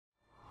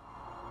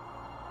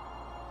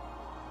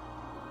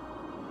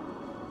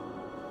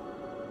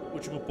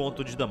Último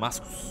ponto de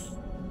Damascus.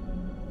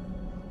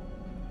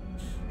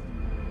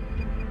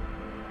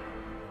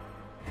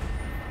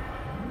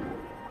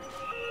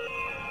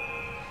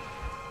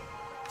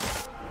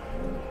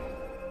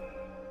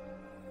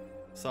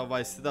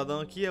 Salvar esse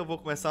cidadão aqui. Eu vou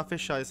começar a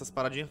fechar essas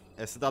paradinhas.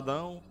 É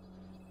cidadão.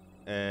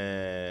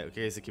 O que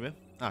é esse aqui mesmo?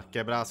 Ah,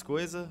 quebrar as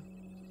coisas.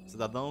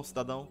 Cidadão,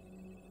 cidadão.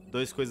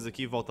 2 coisas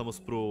aqui.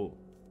 Voltamos pro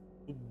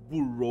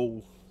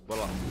Burrow.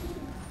 Bora lá.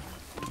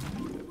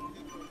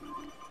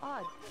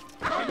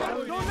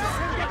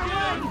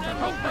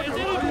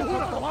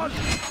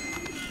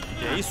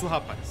 Que é isso,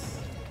 rapaz?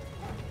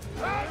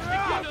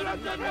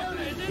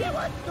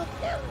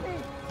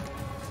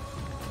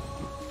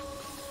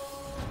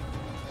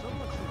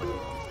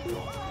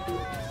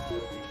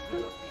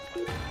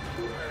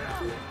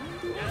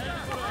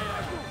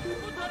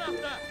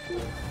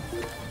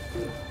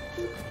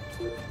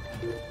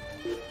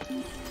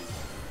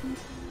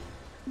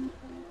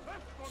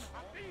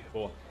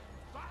 Boa.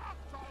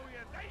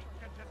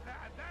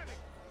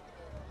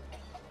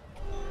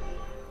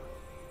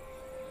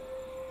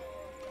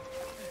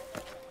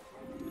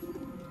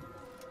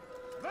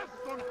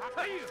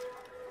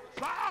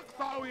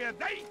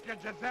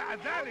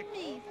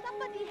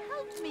 Somebody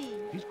help me!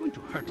 He's going to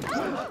hurt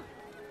himself.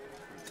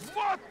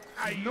 What?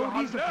 No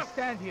reason to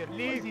stand here,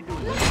 lazy dude.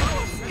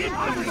 Get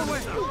out of the way!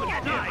 What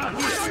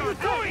are you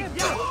doing?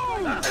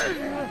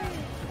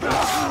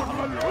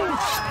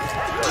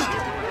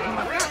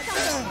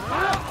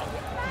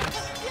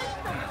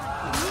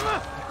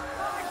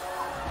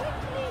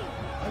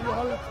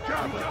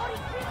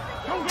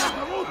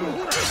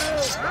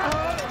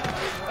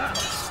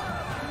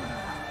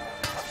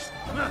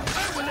 I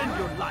will end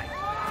your life.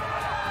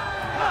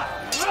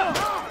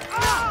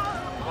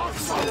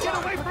 Get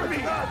away from me!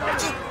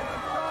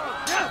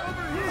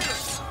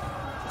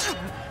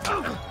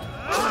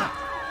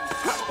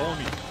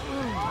 Tome.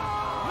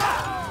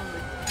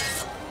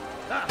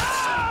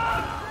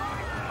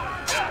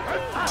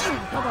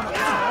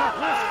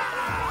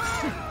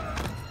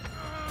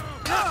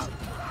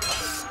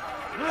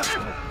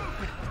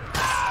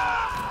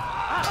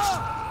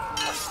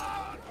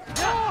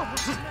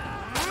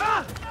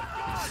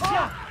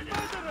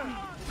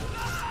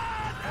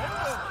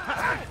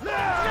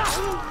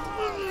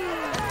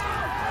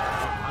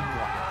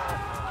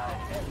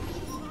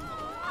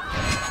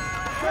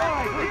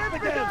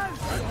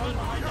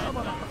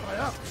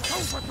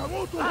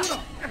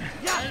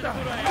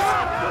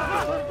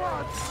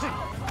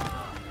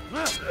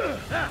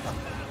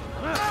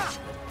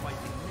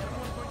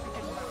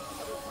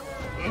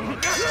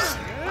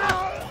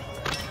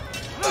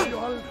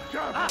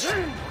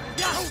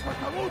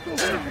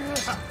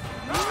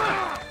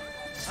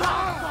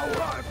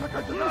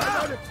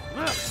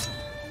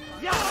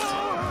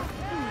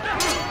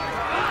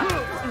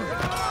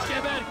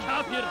 Geber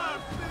kafir!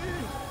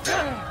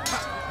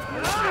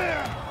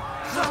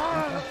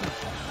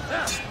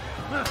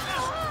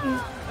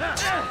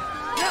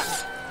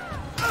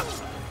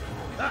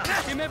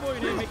 Kime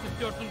boyun eğmek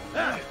istiyorsun?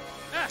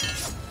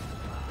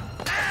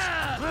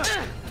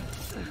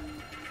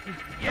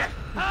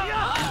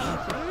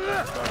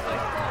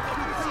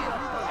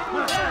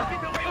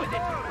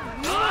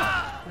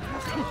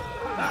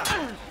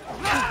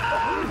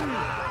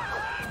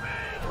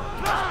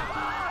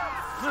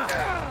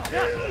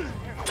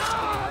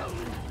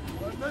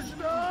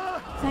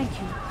 Thank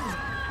you.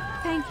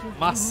 Thank you.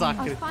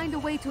 Massacre. I'll find a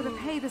way to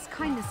repay this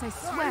kindness, I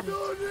swear it.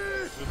 Meu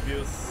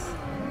Deus.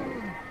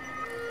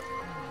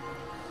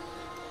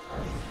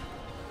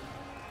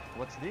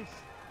 What's this?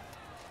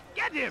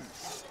 Get him!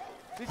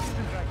 This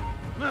isn't right.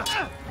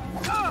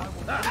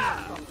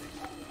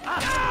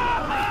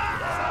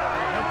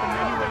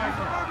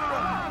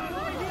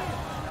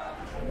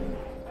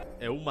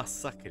 É um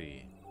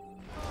massacre.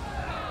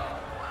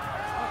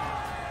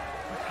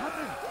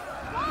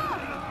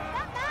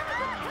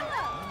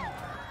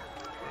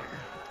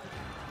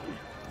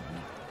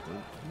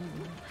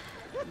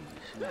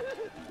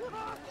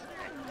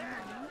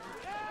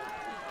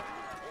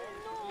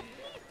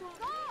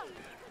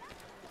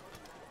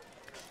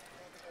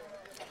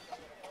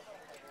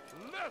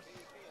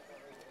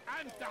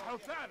 أنت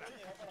حسانة.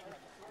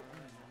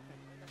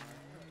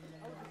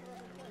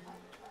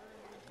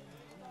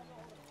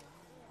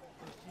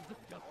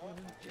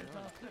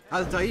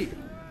 Altair,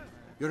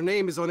 your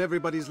name is on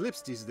everybody's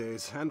lips these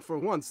days, and for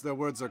once their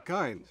words are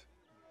kind.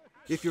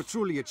 If you're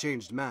truly a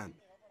changed man,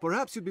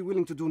 perhaps you'd be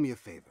willing to do me a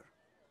favor.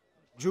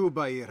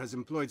 Jubair has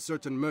employed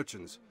certain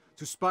merchants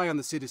to spy on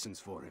the citizens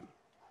for him.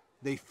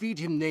 They feed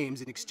him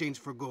names in exchange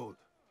for gold.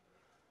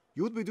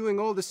 You would be doing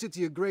all the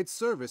city a great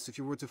service if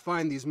you were to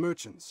find these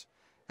merchants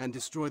and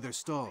destroy their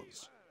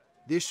stalls.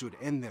 This should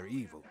end their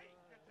evil.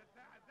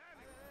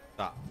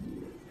 Tá,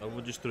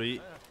 vamos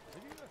destruir.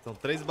 São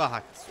 3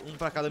 barracas, um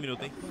pra cada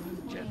minuto, hein?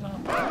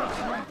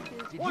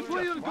 What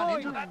were you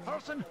going to that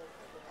person?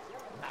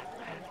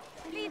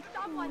 Please,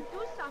 someone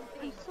do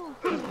something.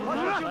 What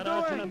are you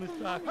doing?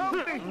 Help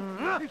me!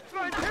 He's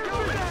trying to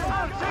kill me!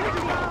 I'll take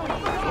you out!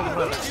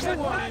 Kime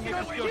boyun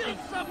eğmek istiyorsun?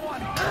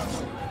 Someone!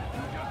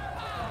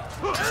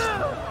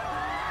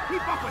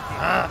 Keep up with him.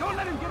 Don't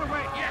let him get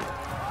away. Yeah.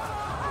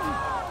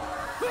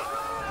 You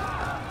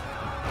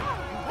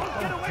won't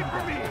get away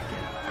from me.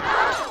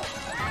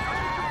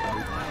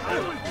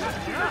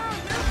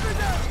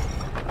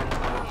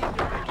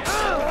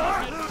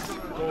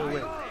 Go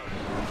away.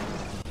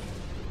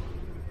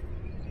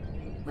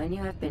 When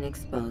you have been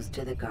exposed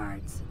to the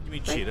guards,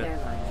 break Mentira. their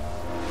line.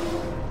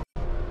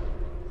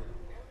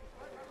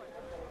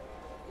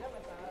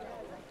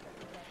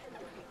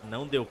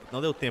 Não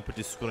deu tempo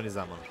de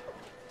sincronizar, mano.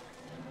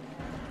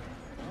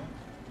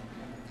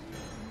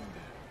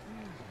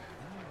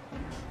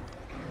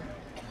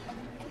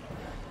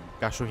 O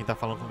cachorrinho tá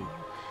falando comigo.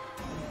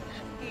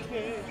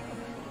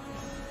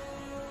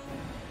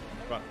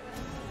 Vai.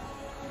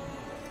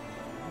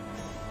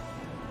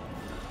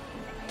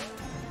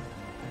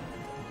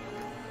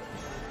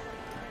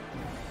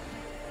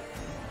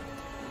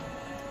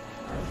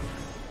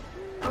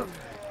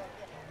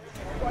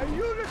 Why,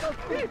 you little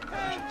thief!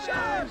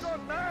 Charge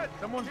on that!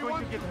 Someone's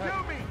going to get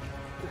hurt. Me.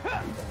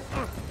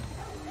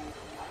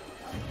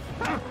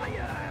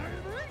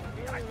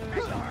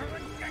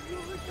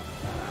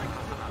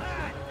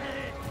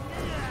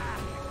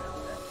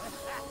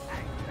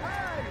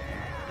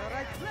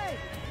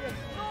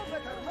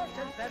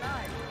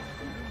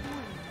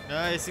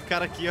 Ah, esse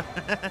cara aqui, ó.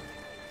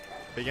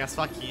 Peguei as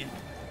faquinhas.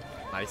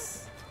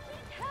 Nice.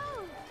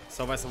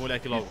 Salvar essa mulher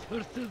aqui logo.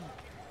 Let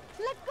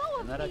go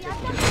of me.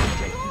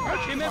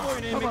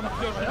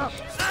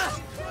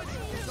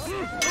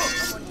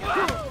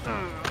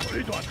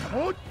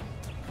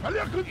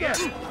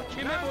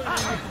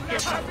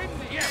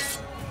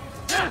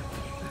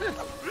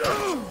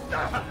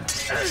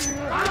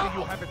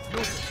 You haven't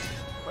noticed,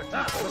 but he's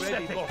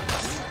already lost.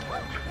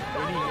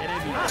 Any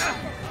enemy.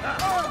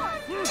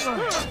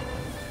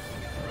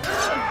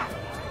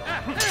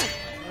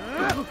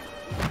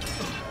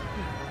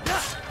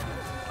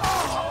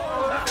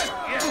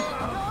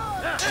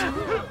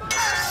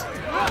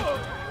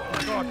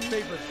 God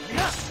save us.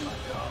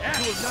 You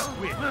will not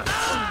win.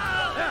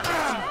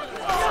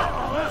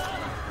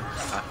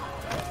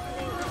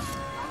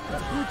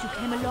 Good you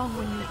came along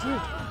when you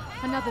did.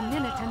 Another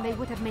minute and they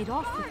would have made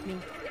off with me.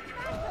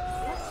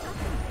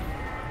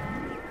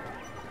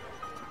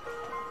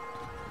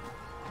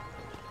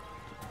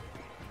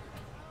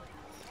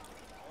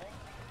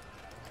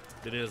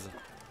 Beleza.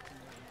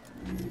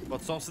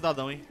 Bota só um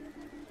cidadão, hein?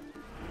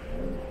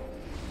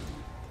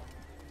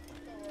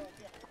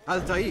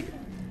 Altair,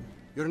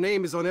 your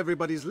name is on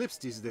everybody's lips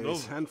these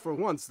days, No. and for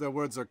once their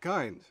words are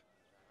kind.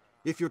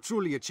 If you're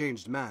truly a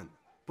changed man,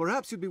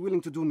 perhaps you'd be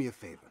willing to do me a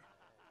favor.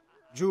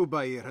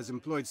 Jubair has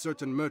employed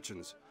certain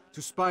merchants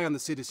to spy on the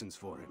citizens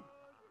for him.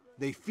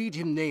 They feed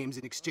him names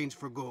in exchange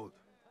for gold.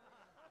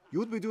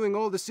 You'd be doing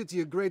all the city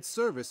a great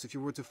service if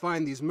you were to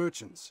find these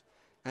merchants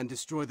and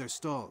destroy their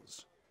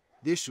stalls.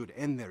 This should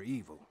end their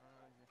evil.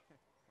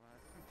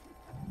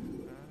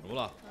 Vamos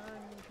lá.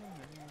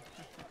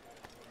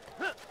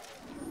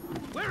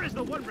 Where is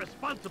the one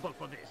responsible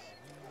for this?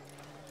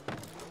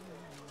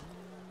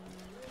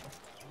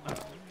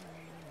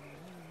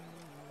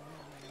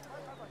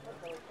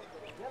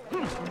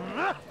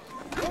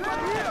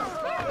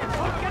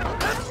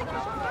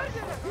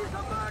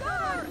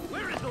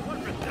 Where is the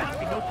one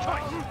responsible? No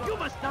choice. You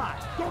must die.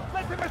 Don't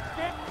let him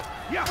escape.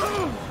 Yeah.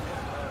 Don't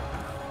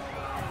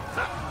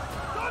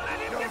let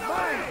him get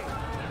away.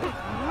 You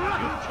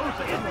chose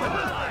the end of the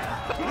line.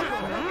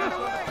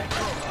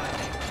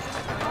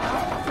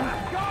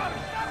 God,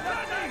 stop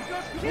running!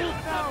 Just kill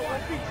now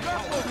and be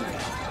careful!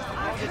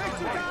 I'll take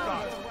you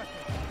down!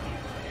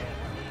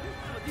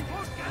 He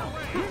won't get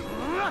away!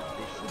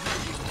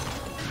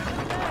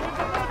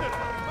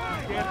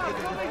 Get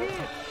over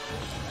here!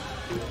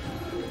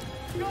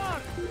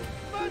 God!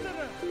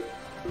 Murderer!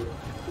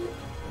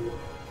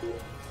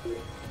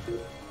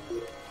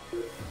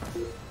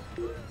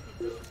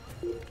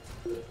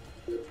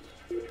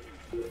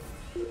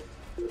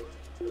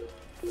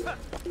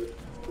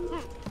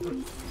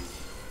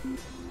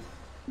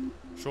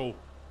 Show.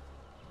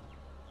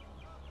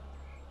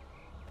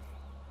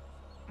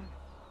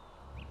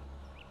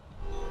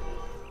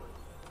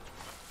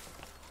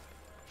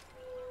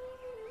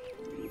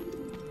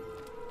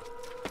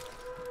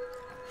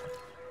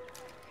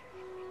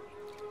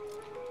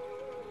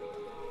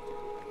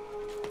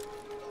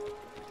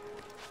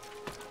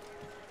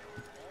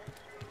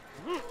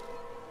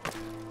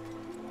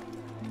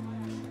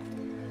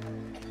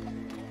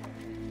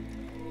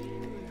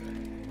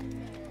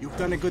 You've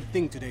done a good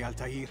thing today,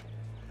 Altair.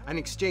 In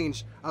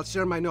exchange, I'll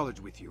share my knowledge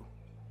with you.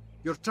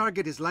 Your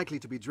target is likely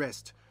to be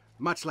dressed,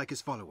 much like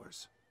his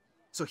followers.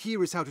 So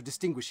here is how to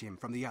distinguish him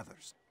from the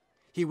others.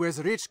 He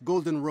wears rich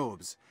golden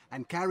robes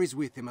and carries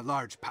with him a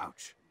large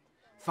pouch.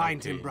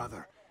 Find him,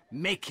 brother.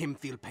 Make him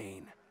feel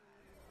pain.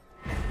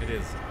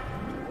 Beleza.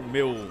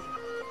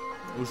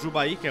 O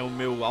Jubair, que é o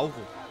meu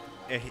alvo,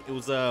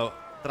 usa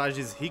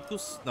trajes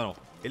ricos. Não,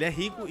 ele é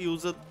rico e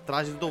usa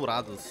trajes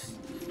dourados.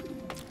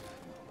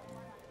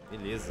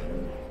 Beleza.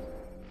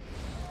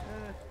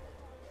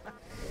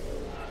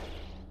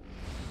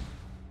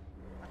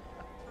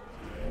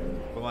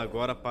 Vamos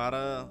agora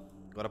para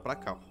Agora pra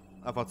cá, ó.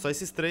 Ah, falta só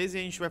esses 3 e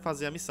a gente vai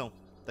fazer a missão.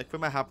 Até que foi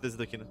mais rápido esse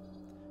daqui, né?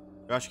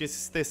 Eu acho que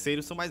esses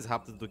terceiros são mais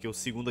rápidos do que o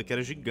segundo aqui,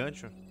 era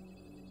gigante, ó.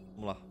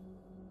 Vamos lá.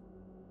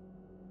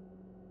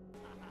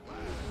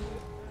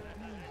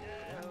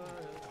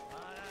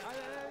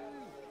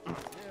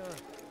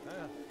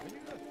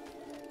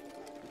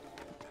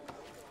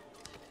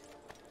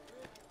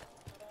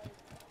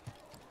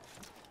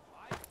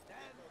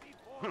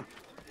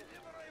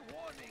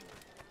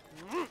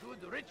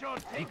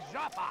 Richard takes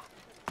Jaffa.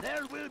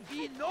 There will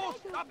be no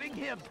stopping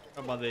him.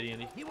 A bandeirinha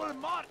ali. He will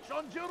march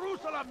on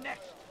Jerusalem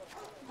next.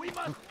 We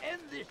must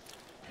end this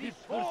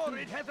before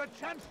it has a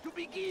chance to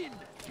begin.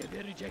 That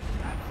city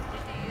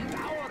is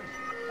ours,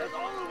 has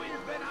always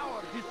been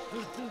ours.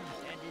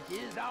 And it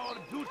is our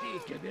duty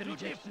to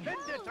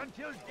defend it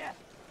until death.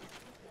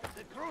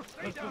 The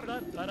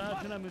Crusaders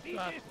must be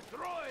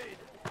destroyed.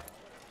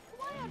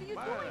 Why are you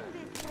doing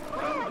this?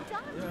 What have I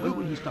done? When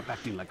will you stop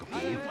acting like a fool?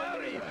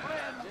 Worry,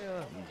 friends.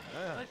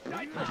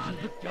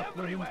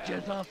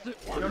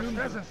 Your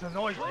presence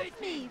annoys me.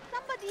 Please,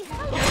 somebody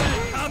help!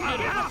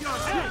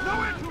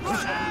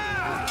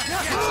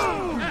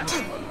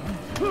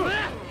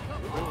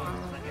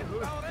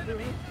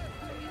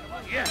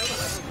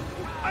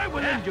 I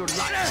will end your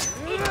life.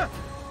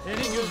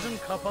 Senin gözün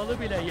kapalı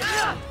bile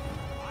yeter.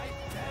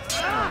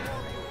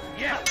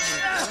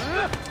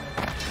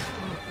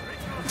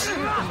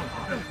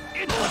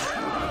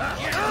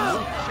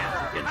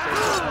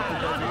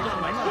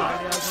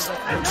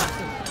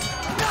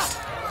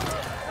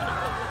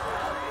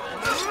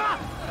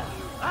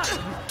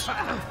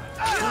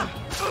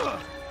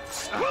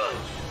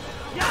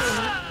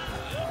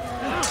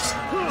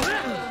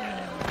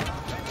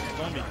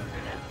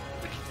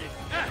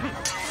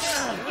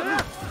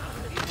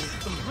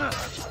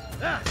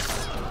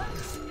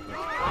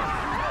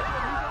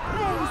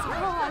 Praise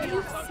God,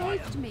 you've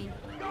saved me.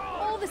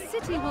 All the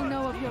city will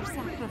know of your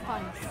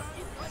sacrifice.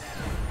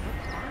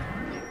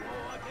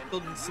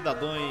 Todos os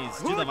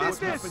cidadãos de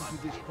Damasco.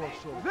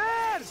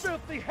 There!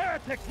 Filthy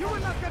heretic! You will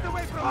not get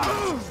away from me!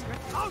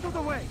 Get out of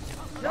the way!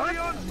 Carry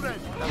on,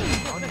 friend!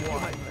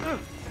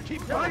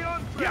 Keep carry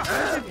on, friend!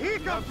 Where did he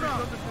come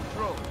from? Under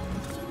control.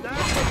 Stand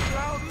the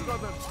ground,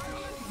 brother!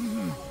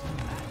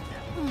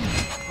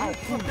 I'll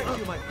protect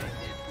you, my friend.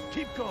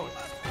 Keep going.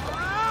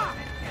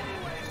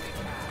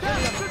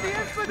 Death to the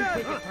infidel!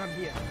 Take it from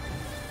here.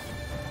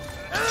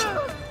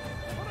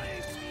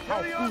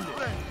 Carry on,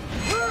 friend!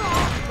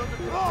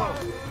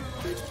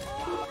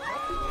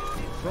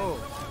 So,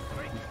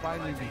 we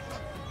finally reached.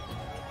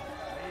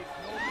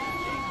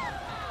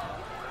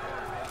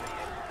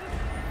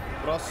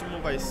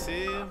 Próximo vai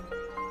ser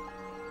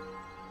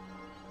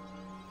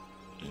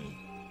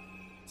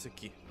esse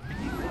aqui.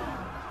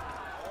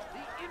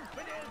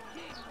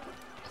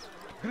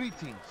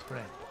 Greetings,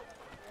 friend.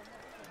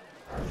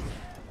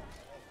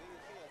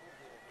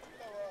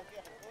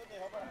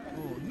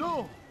 Oh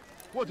no!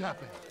 What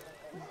happened?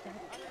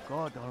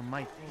 God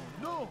Almighty.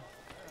 Oh no!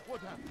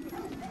 What happened?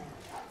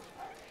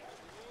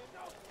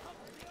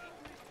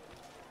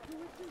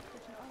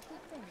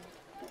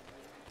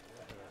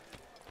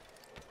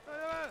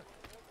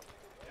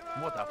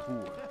 What a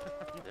fool.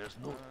 There's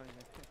no...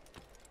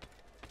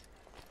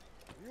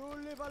 You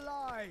live a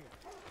lie,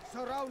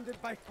 surrounded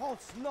by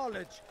false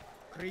knowledge,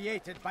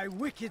 created by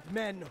wicked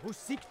men who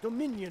seek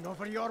dominion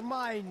over your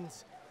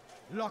minds.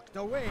 Locked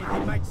away,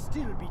 they might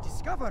still be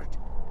discovered,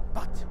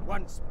 but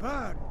once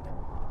burned,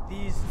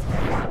 these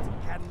texts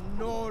can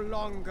no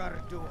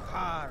longer do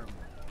harm.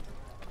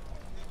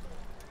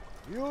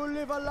 You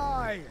live a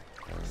lie,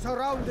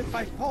 surrounded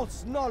by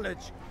false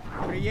knowledge,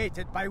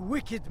 created by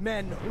wicked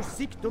men who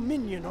seek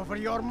dominion over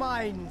your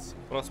minds.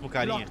 Próximo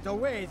carinha. Locked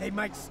away, they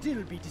might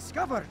still be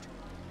discovered,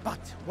 but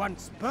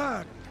once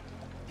burned,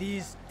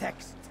 these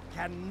texts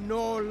can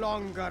no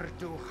longer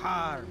do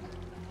harm.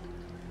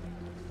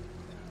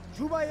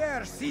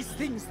 Jubair sees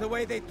things the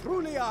way they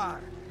truly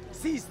are,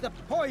 sees the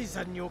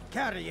poison you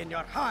carry in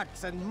your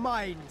hearts and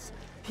minds.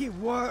 He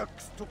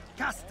works to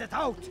cast it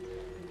out.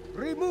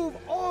 Remove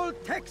all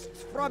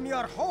texts from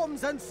your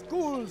homes and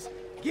schools.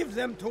 Give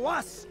them to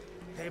us.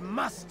 They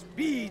must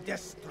be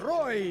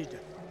destroyed.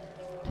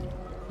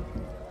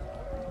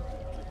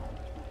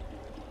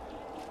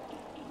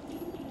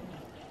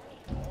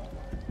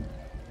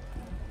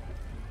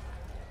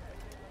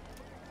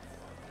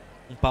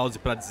 Pause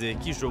pra dizer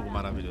que jogo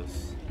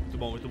maravilhoso. Muito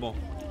bom, muito bom.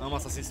 Amo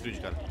Assassin's Creed,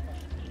 cara.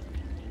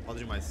 Foda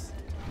demais.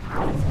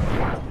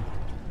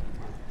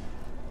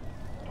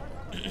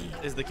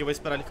 Esse daqui eu vou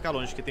esperar ele ficar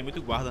longe, porque tem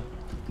muito guarda.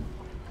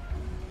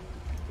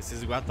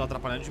 Esses guardas estão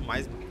atrapalhando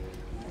demais, mano.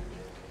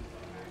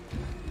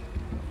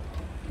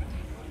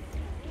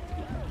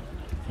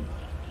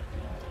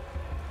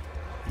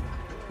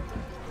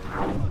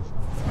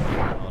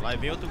 Ó, lá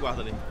vem outro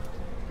guarda ali. Tá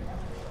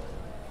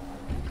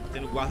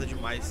tendo guarda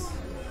demais.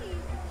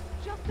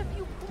 Just a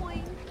few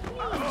coins.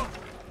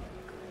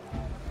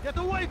 Get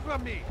away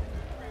from me!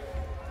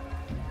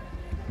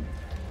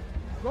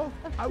 Go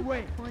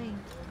away! Coins.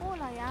 All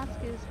I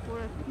ask is for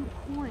a few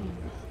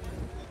coins.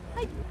 I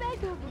I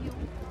beg of you.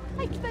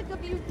 I beg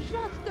of you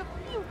just a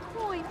few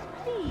coins,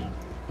 please.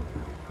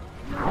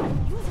 No,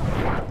 use a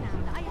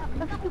hand. I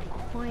have a few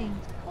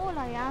coins. All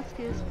I ask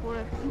is for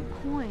a few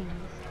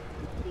coins.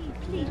 Please,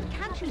 please,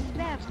 can't you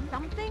spare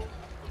something?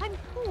 I'm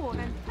poor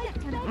and sick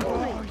and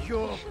Oh,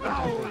 you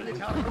foul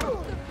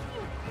little...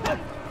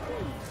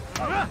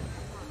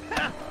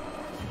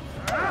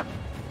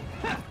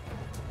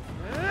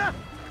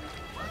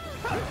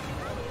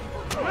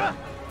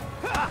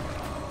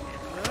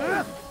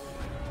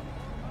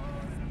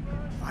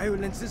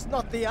 Violence is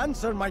not the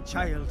answer, my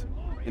child.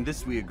 In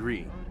this we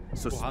agree.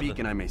 So speak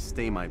and I may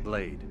stay my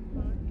blade.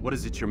 What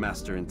is it your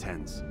master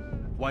intends?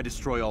 Why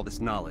destroy all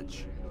this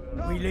knowledge?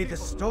 We lay the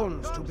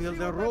stones to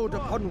build a road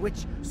upon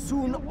which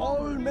soon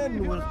all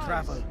men will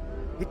travel.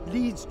 It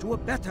leads to a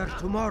better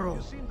tomorrow.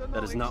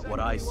 That is not what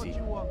I see.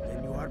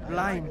 Then you are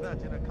blind.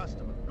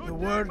 The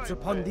words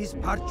upon these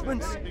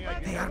parchments,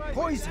 they are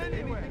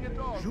poison.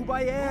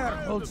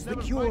 Jubair holds the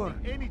cure.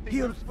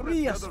 He'll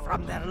free us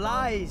from their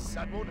lies.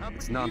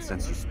 It's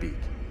nonsense you speak.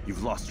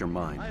 You've lost your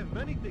mind.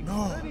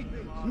 No,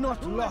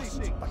 not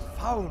lost, but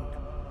found.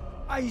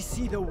 I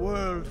see the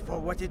world for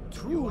what it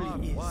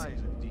truly is.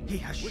 He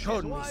has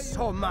shown me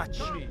so much.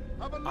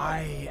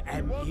 I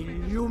am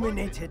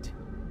illuminated.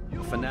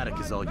 A fanatic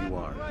is all you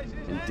are,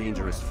 and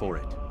dangerous for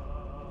it.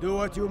 Do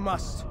what you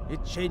must.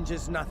 It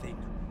changes nothing.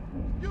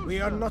 We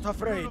are not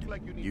afraid.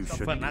 You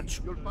should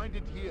Fanático.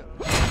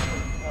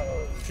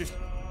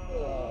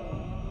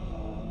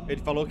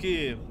 Ele falou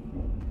que,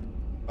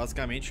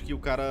 basicamente, que o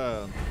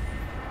cara...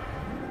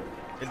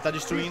 Ele tá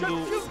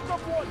destruindo...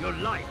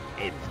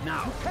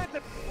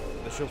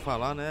 Deixa eu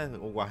falar, né,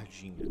 o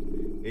guardinha.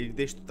 Ele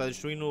tá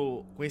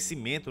destruindo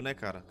conhecimento, né,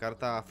 cara? O cara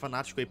tá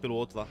fanático aí pelo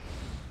outro lá.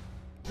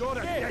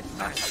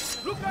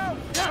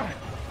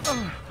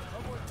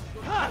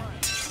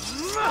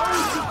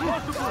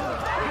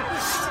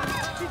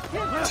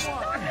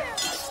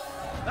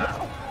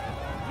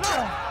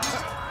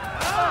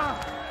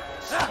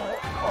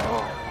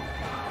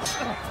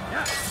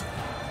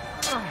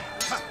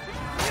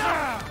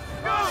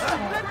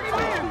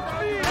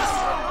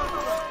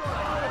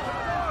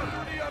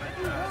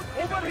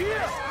 Over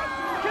here!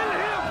 Kill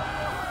him!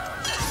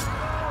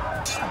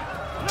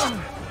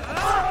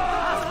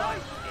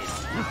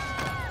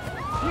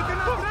 You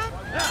cannot run!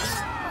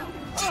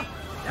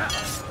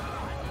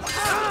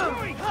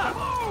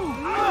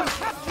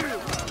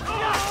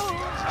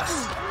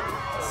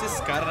 Esses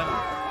caras, né?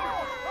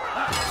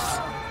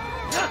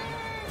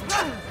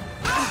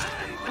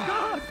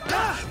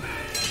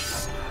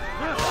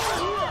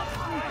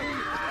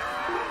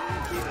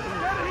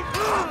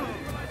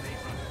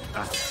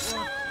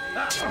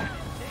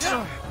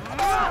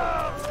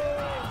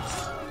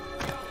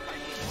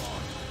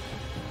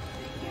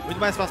 Muito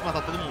mais fácil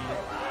matar todo mundo, né?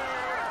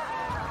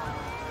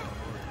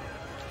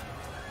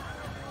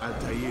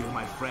 Altair,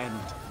 my friend,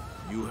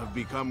 you have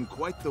become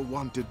quite the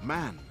wanted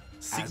man,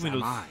 as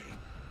am I.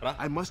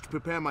 I must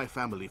prepare my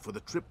family for the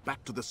trip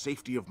back to the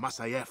safety of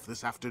Masayef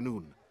this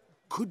afternoon.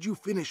 Could you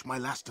finish my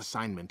last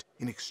assignment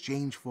in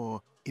exchange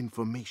for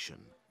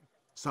information?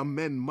 Some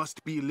men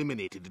must be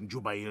eliminated in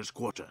Jubair's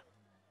quarter.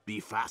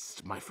 Be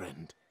fast, my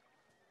friend.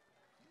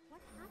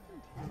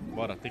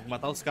 Bora, tem que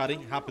matar os caras,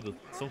 hein? Rápido.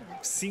 São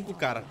 5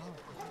 caras.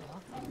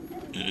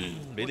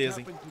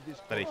 Beleza, hein?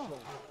 Pera aí.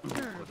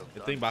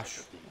 Eu tô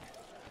embaixo.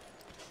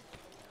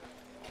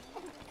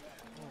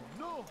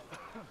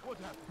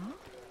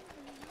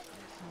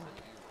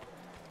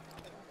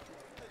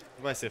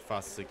 Não vai ser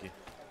fácil isso aqui.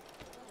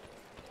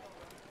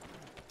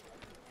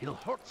 He'll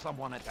hurt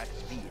someone at that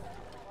speed.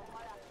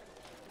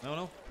 Não,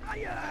 não.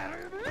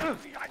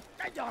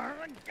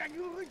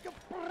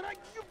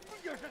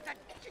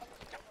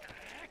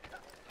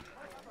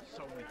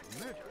 So much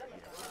murder.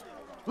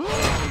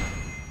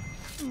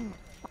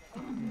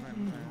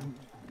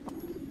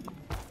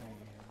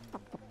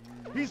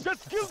 He's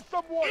just killed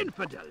someone!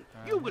 Infidel!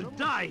 You will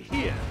die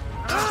here!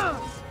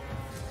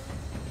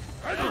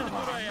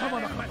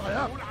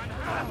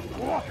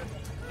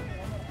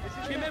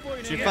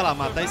 Deixa eu falar,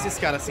 matar esses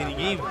caras sem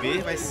ninguém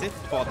ver vai ser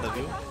foda,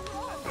 viu?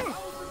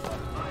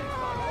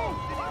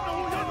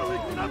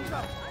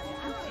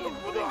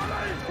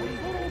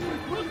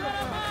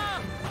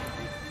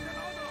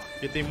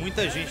 Porque tem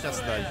muita gente na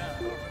cidade.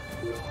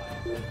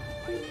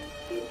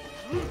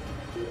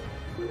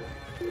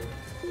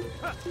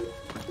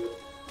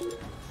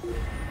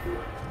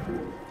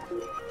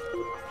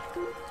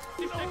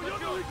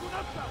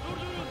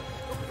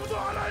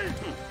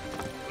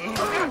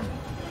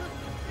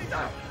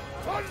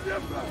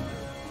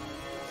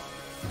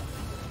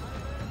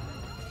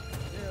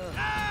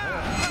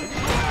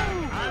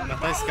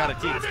 Matar esse cara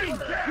aqui.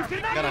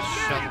 Cara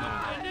chato, né?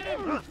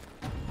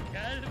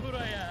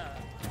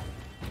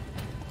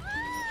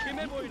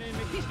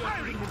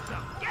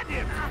 Get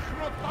him!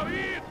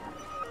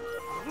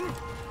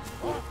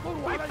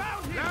 We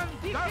found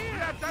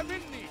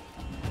him!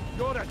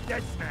 You're a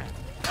dead man!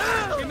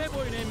 Kime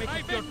boyun eğmek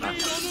istiyorsun?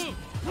 Onu!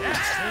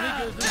 Seni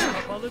gözünün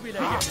kapalı bile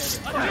yemedim.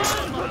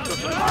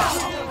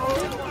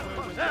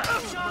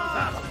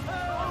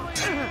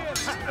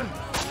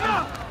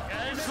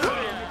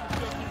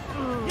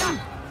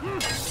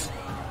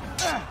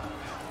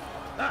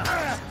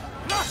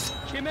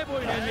 Kime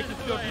boyun eğmek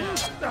istiyorsun?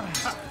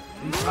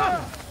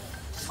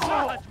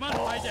 Kaçman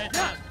fayda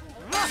etmez.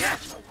 Gel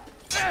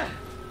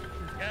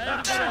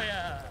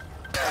buraya.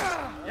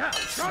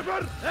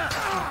 Cover!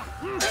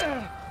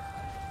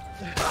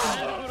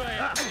 Gel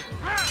buraya.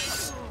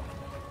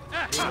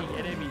 Beni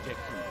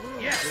yenemeyeceksin.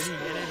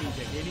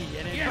 Beni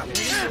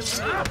yenemeyecek.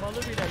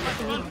 Kapalı bile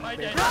kaçman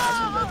fayda etmez.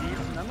 Aslında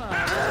değilsin ama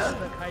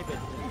arada kaybettin.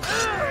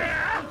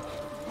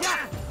 Gel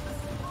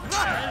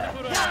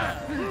buraya.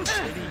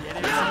 Beni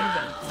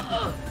yenemeyeceksin.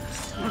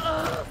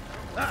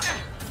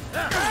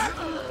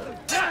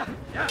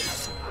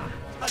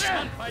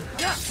 Kaçman fayda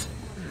etmez.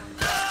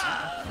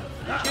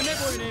 Kime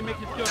boyun eğmek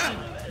istiyorsun?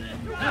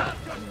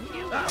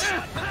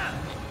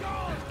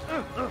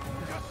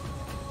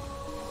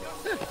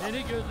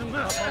 Seni gözüm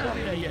kapalı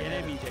bile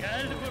yenemeyecek.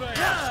 Gel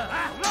buraya.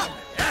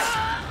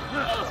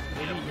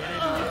 Beni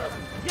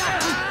yenemeyeceksin. Gel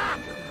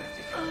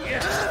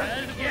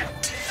buraya.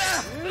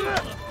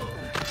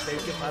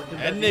 Belki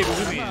farkında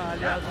değilsin ama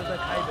halihazırda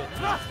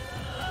kaybettin.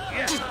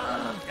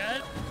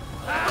 Gel.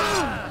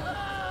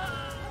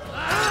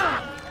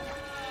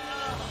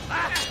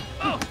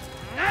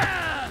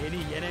 Beni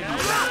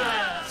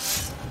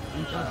yenemeyeceksin.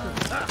 İmkansız.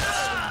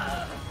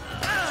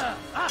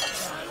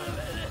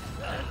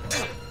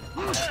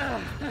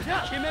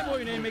 Kime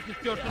boyun eğmek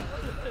istiyorsun?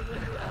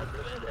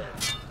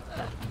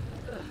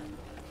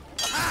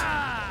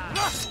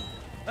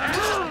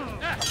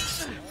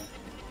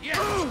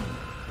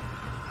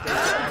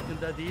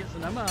 Farkında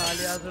değilsin ama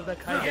halihazırda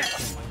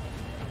kaybettin.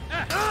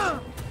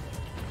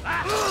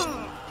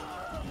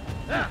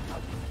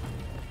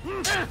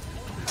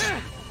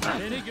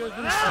 Seni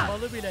gözün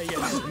kapalı bile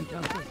yemez.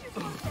 İmkansız.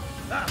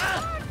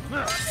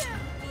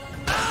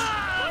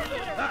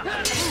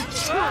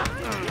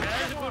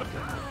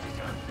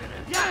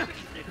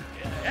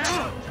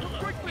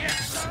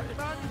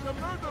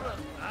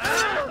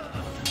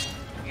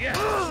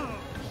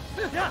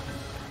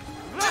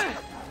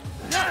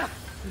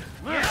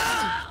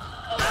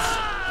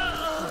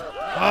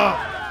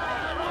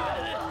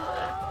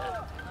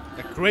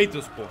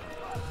 Kratos, pô.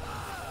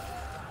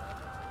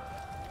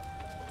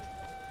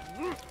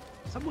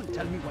 Someone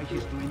tell me why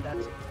he's doing that.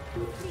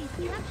 Please,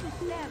 can't you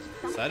spare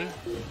something? Sério?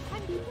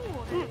 I'm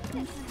poor.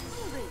 Listen,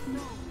 no,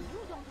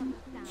 you don't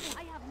understand.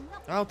 I have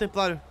nothing. Ah, o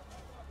Templário.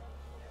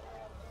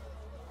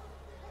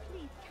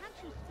 Please, can't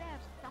you spare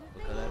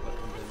something?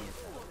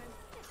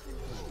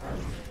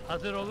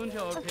 Hazır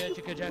olunca ortaya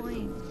çıkacak.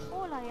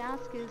 All I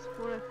ask is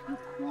for a few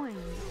coins.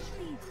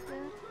 Please,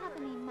 sir, have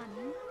any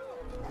money?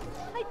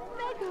 I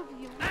beg of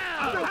you.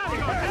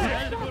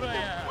 Gel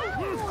buraya.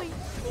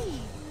 Coins,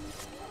 please.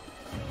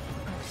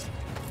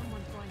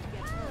 Someone's going to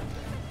get hurt.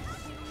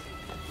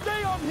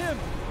 Stay on him.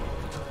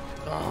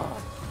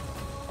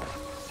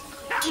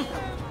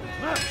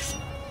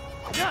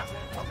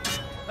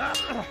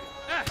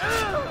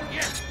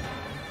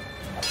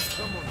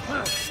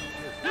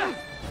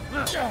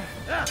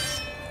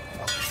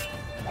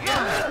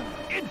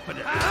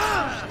 Infinite.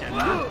 Stand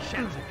no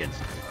chance against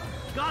him.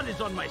 God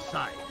is on my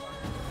side.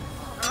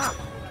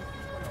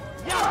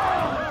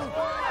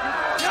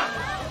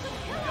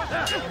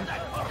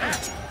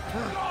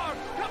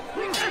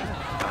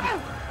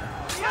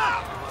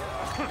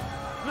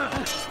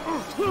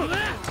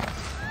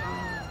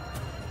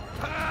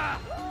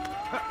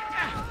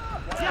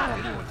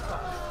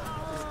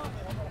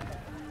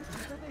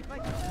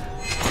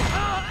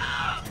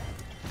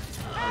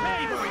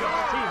 Pay for your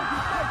team.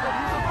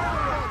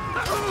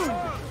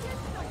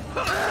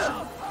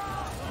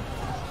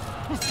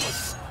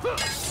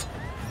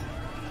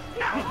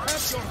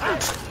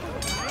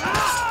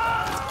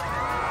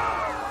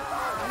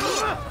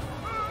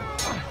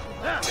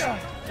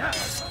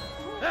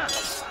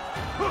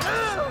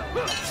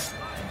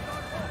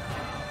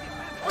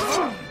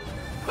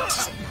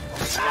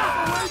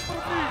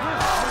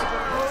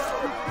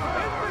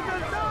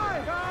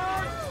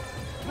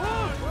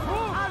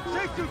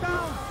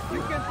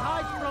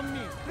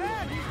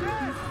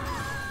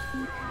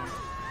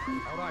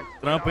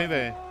 Trampo, hein,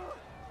 velho?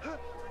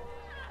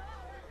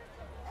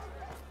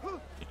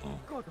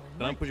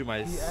 Trampo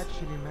demais.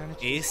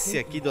 Esse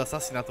aqui do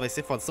assassinato vai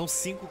ser foda. São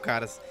 5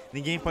 caras.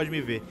 Ninguém pode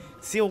me ver.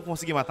 Se eu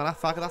conseguir matar na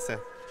faca, dá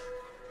certo.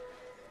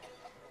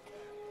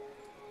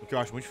 O que eu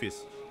acho muito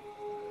difícil.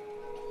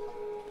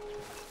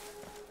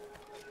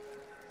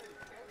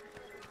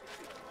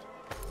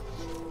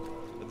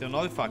 Eu tenho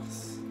 9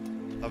 facas.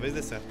 Talvez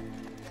dê certo.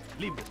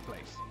 Leave this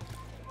place.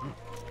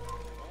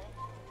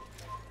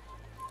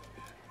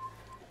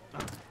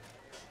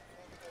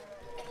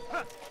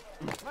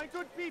 My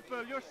good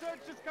people, your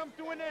search has come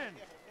to an end.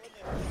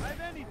 I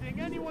have anything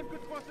anyone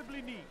could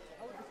possibly need.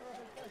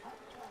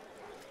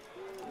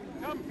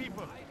 Come,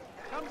 people.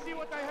 Come see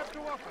what I have to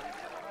offer.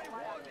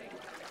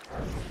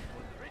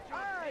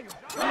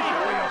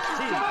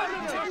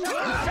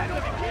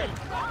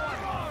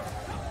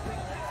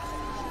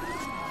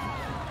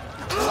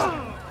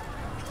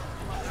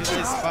 Tira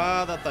a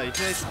espada, tá aí.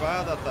 Tira a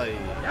espada, tá aí.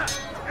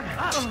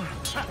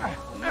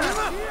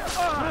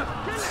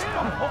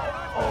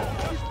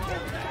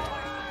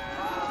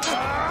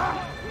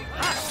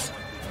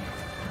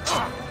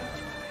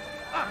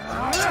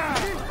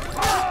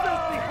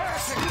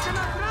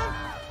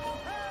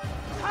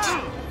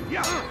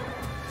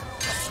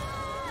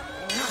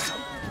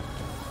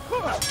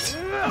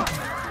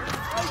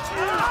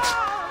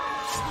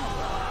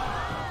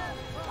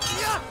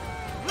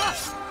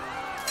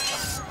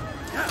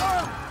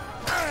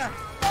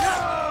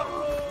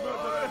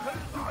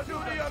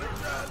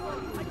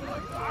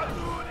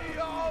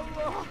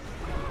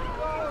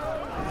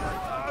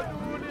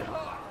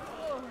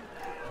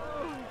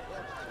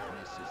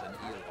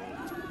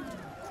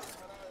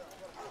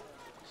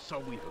 So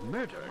we've a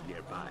murder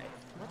nearby.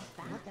 What's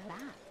that?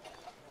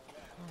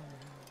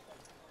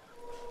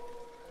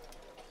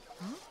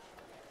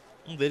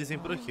 Deles vem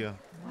por aqui, ó. Oh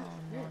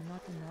no,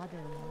 not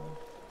another one.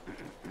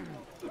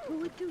 Who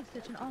would do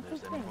such an awful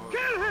thing?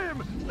 Kill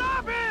him!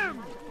 Stop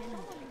him!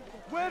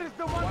 Where is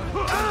the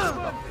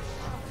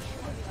one?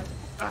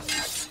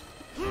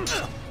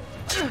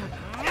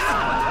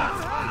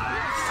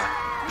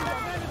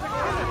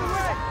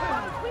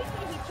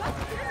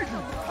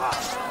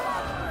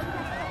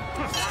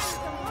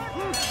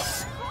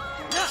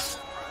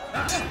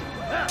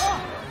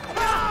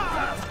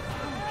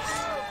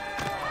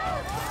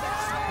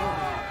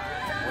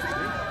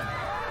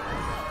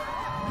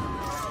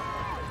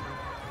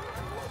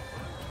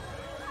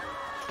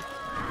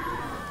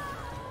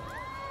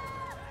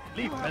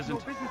 Leave,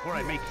 peasant, before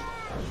I make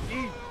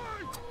you.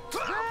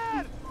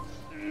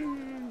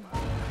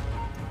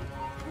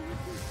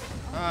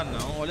 Ah,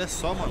 não, olha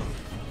só, mano.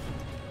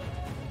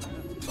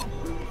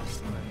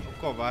 O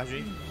covarde,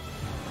 hein?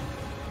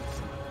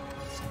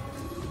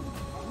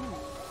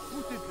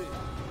 Who did this?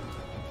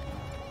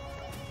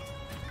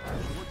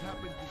 What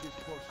happened to this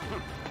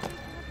person?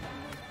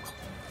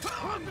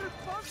 I'm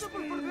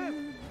responsible for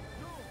this!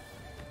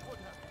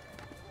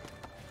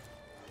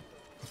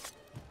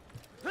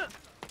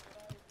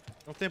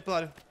 É um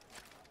templário.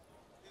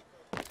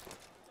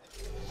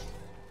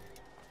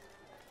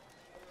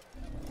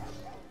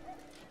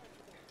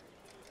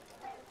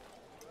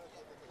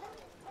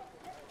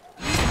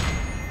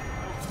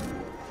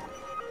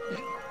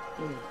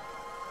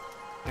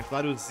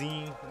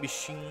 Templáriozinho,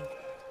 bichinho.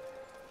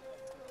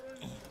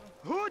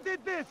 Who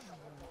did this?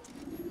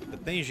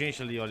 Tem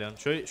gente ali olhando.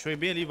 Deixa eu ir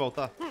bem ali e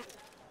voltar.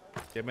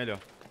 Que é melhor.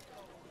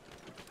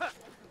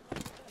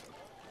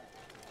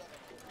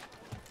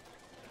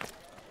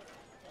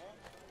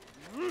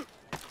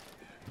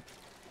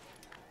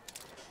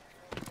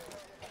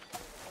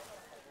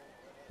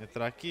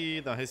 Entrar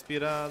aqui, dar uma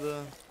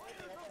respirada.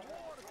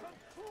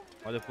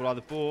 Olha pro lado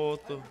e pro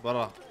outro. Bora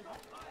lá.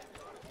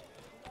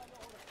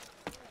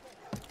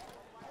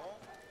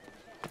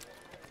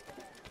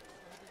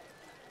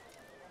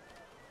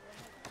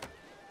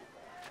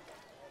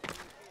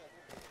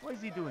 What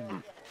is he doing?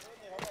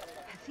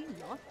 Has he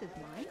lost his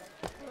mind?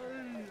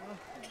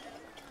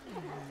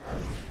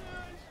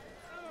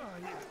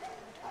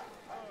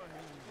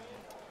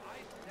 I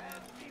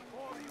stand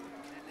before you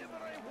to deliver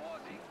a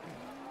warning.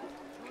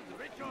 Should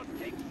Richard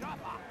take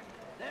Jaffa,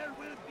 there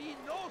will be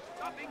no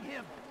stopping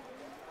him.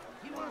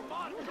 He will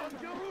march on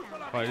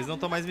Jerusalem. Olha, eles não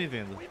estão mais me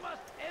vendo. We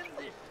must end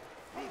this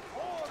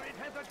before it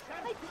has a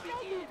chance to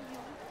begin.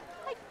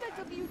 I beg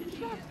of you,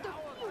 just a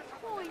few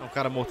coins. É um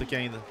cara morto aqui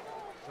ainda.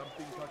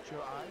 Something caught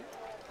your eye?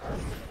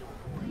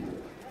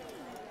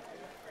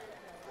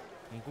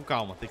 Vamos com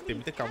calma, tem que ter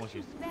muita calma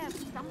aqui. Can't you spare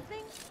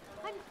something?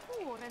 I'm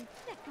poor and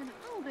sick and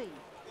hungry.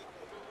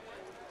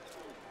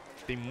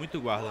 Tem muito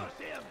guarda.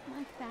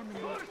 My family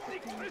is Curse the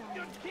sick and Christian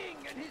dying. king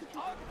and his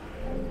army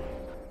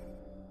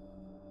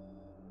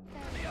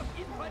of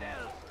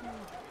infidels.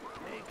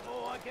 They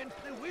go against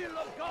the will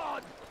of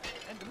God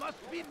and must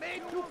be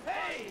made to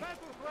pay.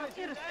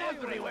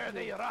 Everywhere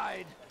they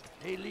ride,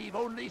 they leave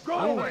only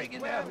suffering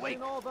in their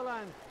wake. all the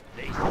land.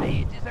 They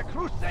say it is a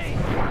crusade.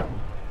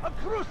 A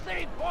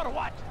crusade for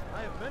what?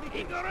 I have many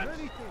things, Ignorance,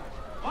 many things.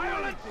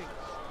 violence,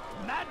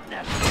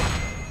 madness.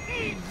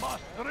 We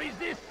must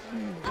resist.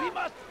 We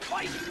must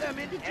fight them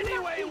in Did any you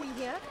not way. see me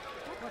here?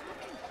 What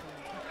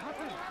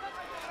happened?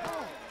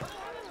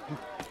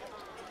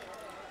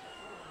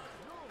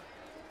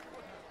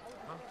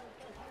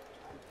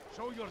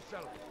 Show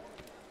yourself.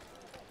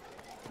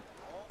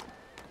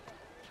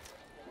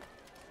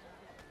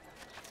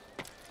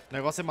 O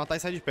negócio é matar e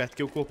sair de perto,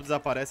 porque o corpo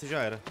desaparece e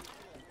já era.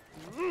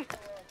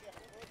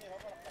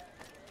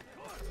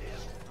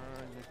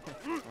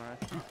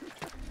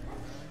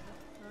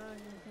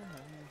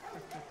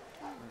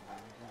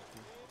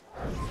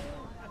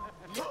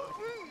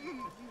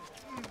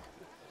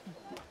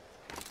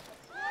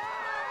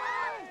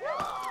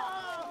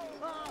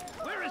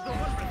 Where is the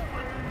husband?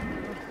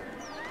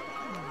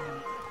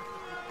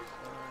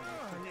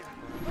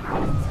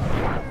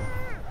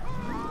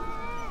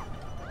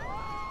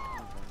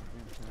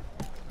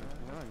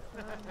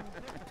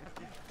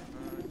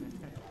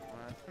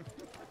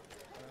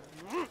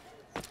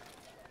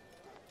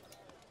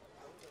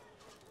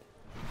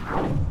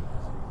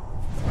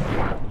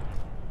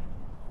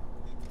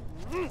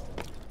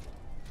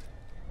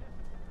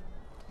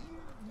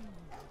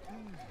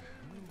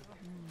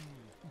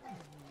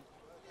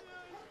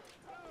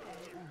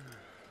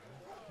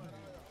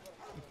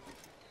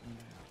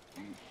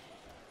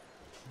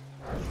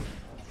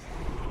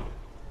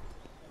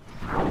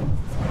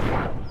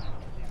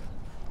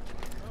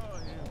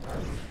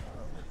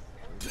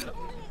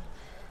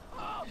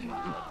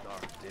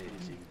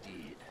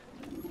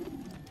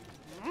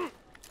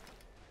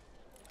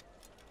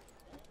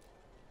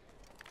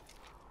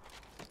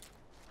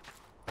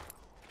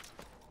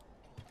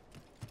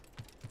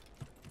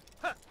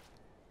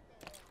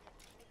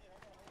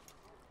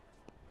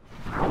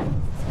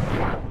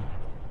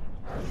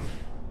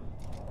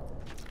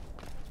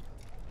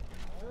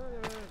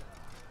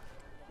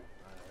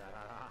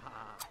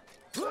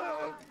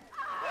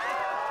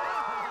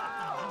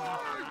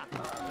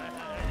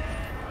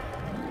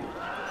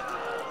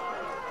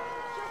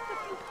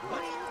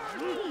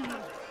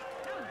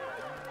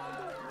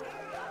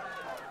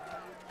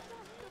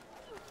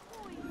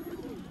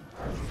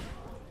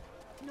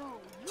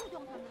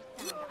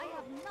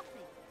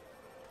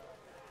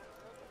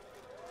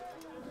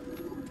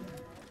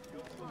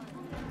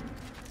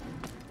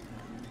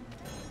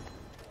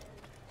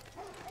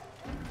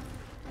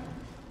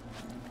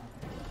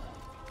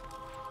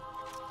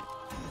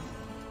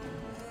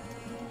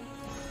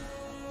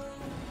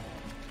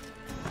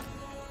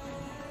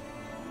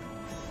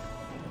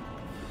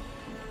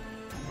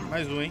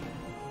 Mais um, hein?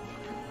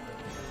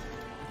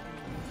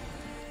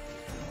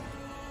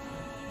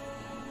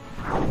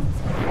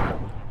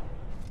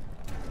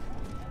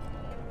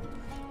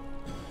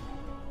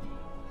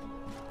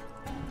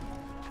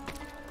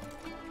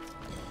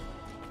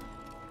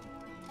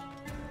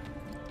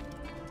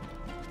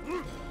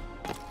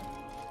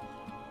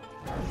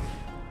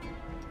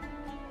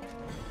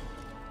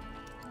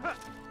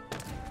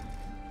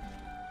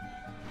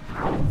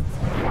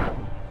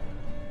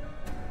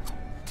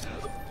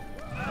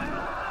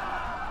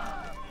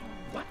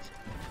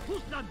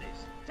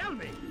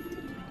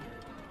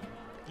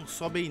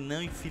 Sobe aí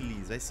não,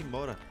 infeliz. Vai-se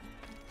embora.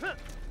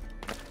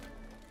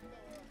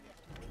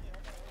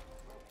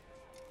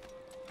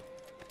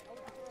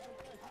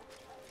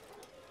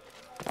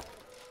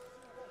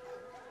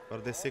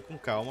 Bora descer com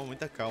calma,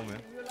 muita calma, né?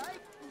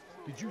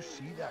 Did you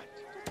see that?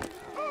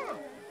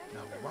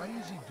 Now why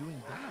is he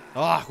doing that?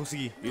 Ah,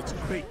 consegui. It's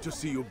great to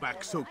see you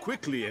back so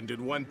quickly and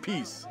in one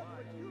piece.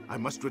 I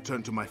must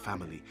return to my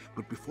family,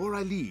 but before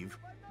I leave,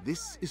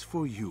 this is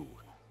for you.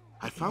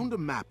 I found a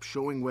map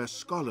showing where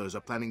scholars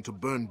are planning to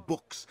burn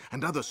books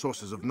and other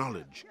sources of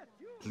knowledge.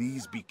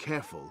 Please be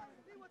careful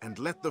and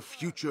let the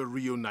future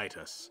reunite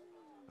us.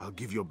 I'll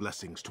give your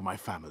blessings to my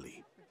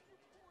family.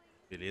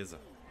 Beleza.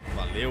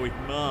 Valeu,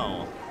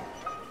 irmão.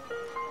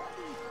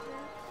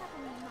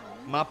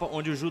 Mapa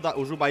onde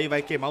o Jubair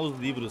vai queimar os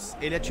livros.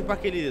 Ele é tipo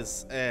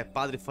aqueles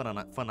padre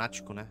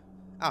fanático, né?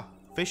 Ah,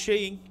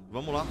 fechei, hein?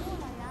 Vamos lá.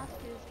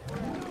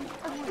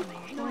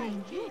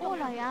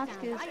 All I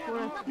ask is for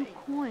a few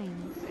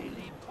coins.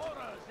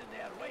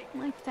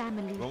 My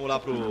family. Vamos lá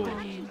pro...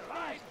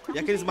 E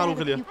aqueles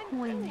malucos ali, ó.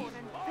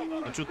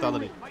 Tá chutado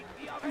ali.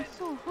 I'm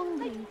so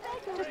hungry.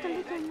 Just a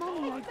little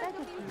money, I beg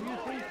of you.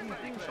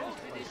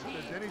 If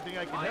there's anything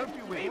I can help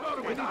you with,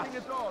 anything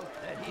at all,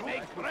 that he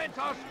may grant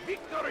us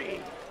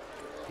victory.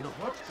 You know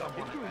what?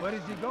 Where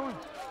is he going?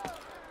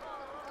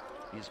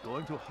 He's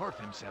going to hurt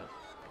himself.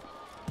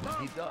 When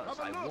he does,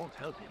 I won't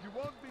help him. You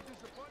won't be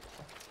disappointed.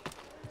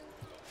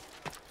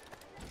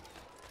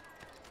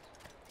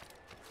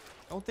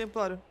 É um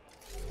templário.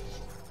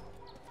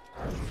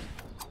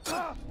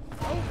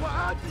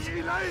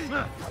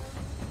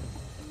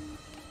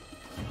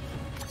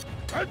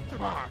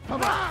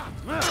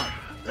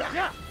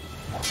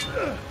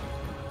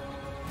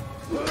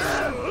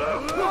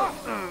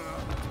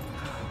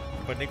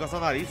 Pode nem coçar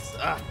o nariz.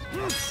 Ah.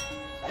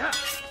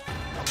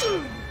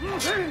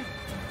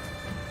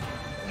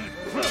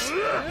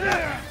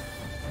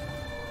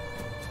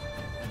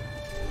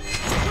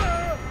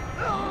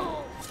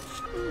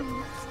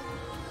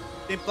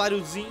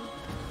 Templáriozinho.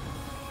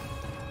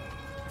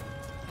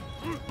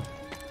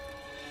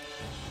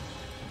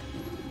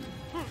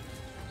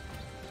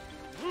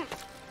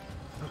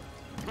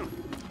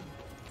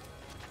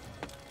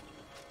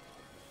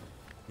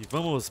 E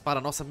vamos para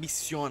a nossa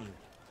missão.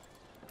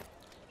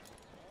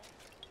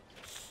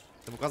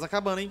 Estamos quase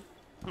acabando, hein?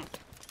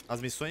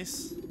 As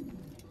missões.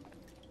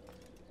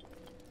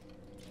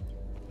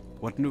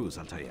 What news,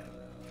 Altair?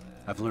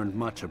 I've learned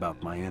much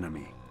about my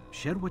enemy.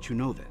 Share what you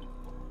know then.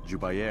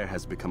 Jubair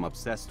has become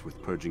obsessed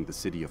with purging the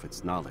city of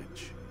its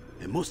knowledge.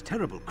 A most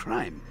terrible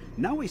crime.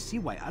 Now I see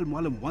why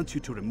Al-Mualim wants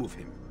you to remove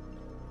him.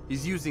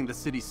 He's using the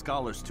city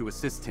scholars to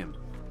assist him.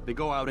 They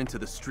go out into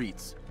the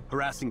streets,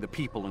 harassing the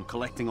people and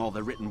collecting all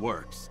their written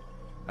works.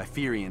 I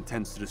fear he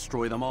intends to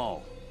destroy them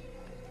all.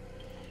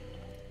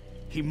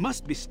 He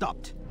must be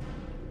stopped.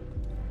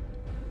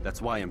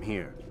 That's why I'm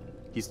here.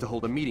 He's to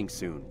hold a meeting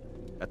soon,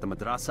 at the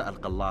Madrasa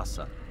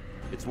al-Qallasa.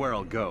 It's where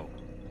I'll go.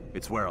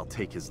 It's where I'll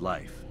take his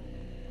life.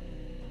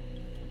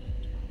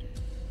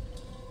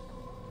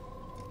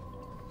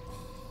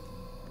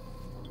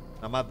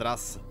 Na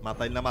madraça.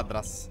 Matar ele na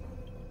madraça.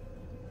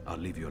 I'll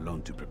leave you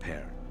alone to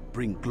prepare.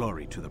 Bring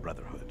glory to the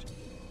Brotherhood.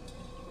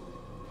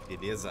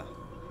 Beleza.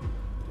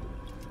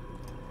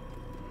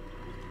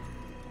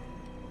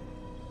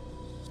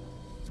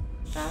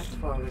 Fast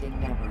forwarding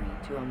memory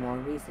to a more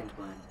recent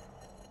one.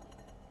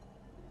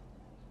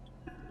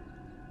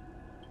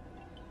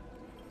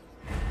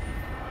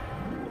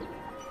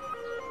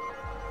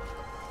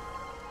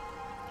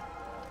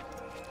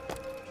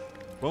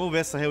 Vamos ver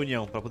essa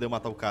reunião pra poder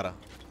matar o cara.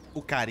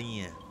 O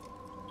carinha.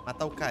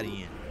 Matar o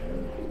carinha.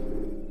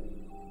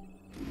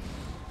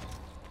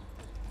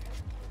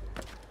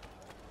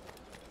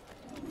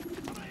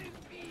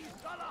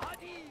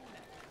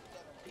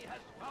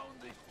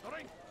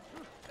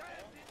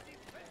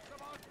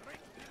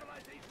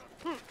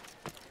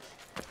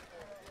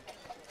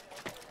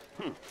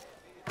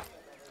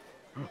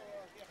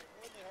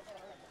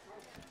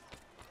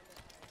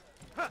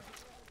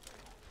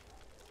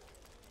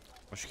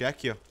 Acho que é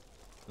aqui, ó.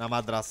 Na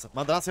madraça.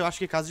 Madraça eu acho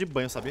que é casa de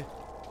banho, sabia?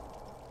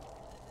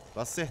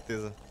 Quase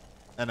certeza.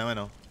 É não, é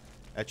não.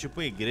 É tipo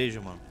uma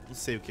igreja, mano. Não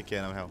sei o que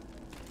é, na real.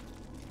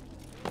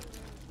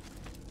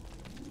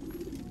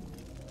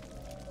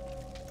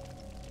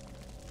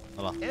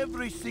 Olha lá.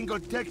 Every single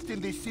text in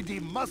this city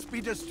must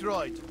be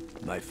destroyed.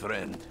 My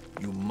friend,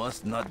 you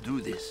must not do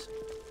this.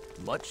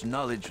 Much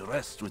knowledge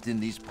rests within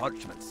these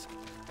parchments,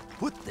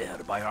 put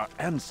there by our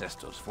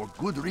ancestors for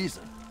good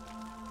reason.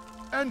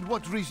 And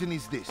what reason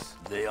is this?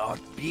 They are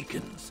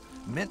beacons,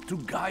 meant to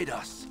guide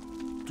us,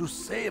 to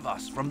save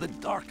us from the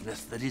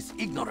darkness that is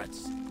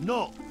ignorance.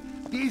 No,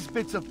 these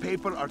bits of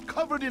paper are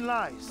covered in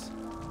lies.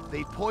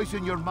 They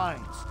poison your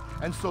minds,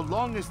 and so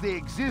long as they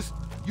exist,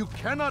 you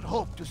cannot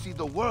hope to see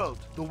the world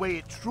the way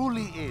it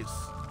truly is.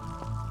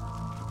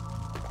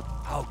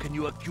 How can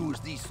you accuse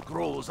these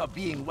scrolls of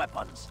being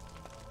weapons?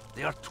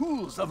 They are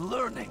tools of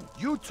learning.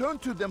 You turn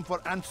to them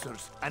for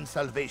answers and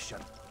salvation.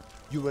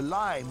 You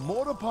rely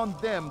more upon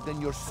them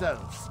than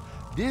yourselves.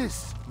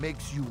 This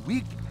makes you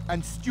weak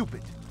and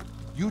stupid.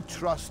 You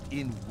trust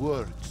in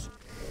words.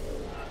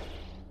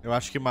 Eu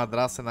acho que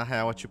madraça, na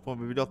real, é tipo uma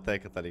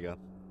biblioteca, tá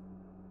ligado?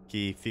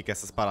 Que fica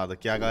essas paradas.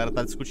 Que a galera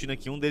tá discutindo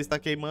aqui. Um deles tá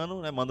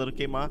queimando, né? Mandando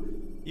queimar.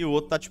 E o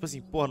outro tá tipo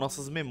assim, pô,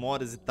 nossas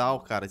memórias e tal,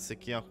 cara. Isso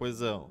aqui é uma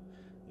coisa,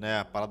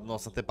 né? A parada dos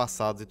nossos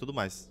antepassados e tudo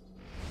mais.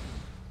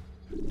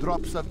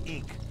 Drops of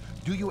ink.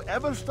 Do you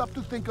ever stop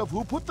to think of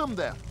who put them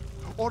there?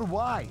 Or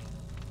why?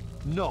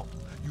 No.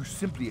 You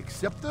simply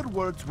accept their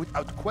words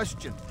without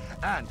question.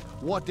 And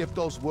what if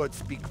those words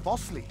speak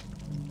falsely?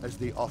 As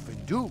they often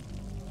do.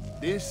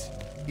 This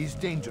is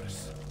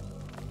dangerous.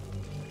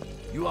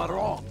 You are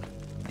wrong.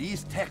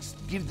 These texts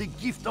give the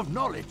gift of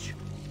knowledge.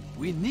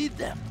 We need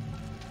them.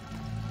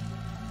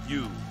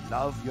 You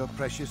love your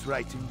precious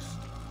writings?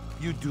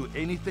 You do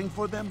anything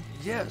for them?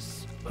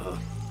 Yes.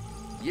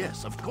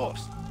 Yes, of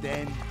course.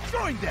 Then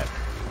join them!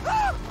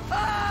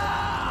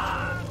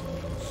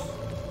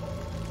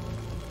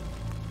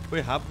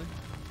 Foi rápido, né?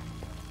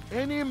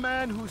 Any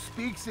man who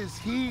speaks as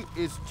he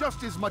is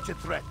just as much a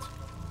threat.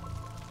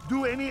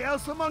 Do any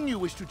else among you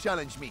wish to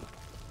challenge me?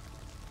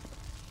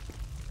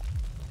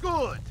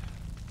 Good.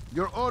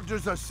 Your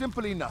orders are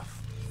simple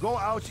enough. Go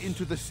out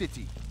into the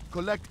city.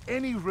 Collect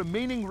any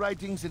remaining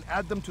writings and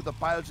add them to the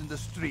piles in the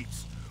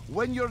streets.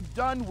 When you're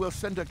done, we'll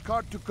send a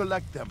cart to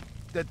collect them,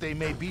 that they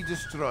may be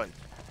destroyed.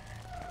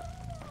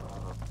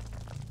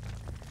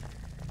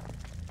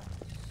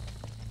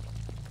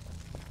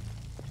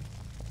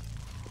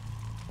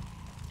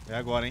 É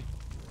agora, hein?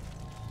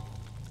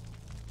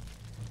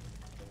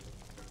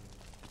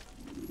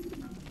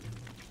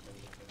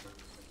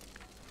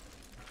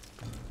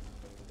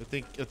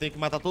 Eu tenho que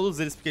matar todos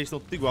eles porque eles estão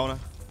tudo igual, né?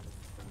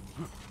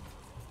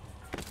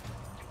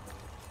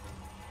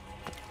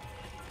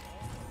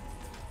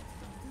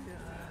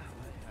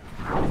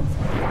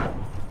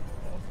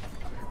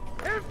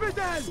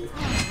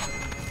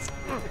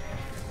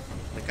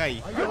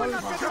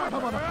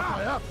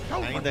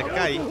 Ainda caí. Ainda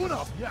caí.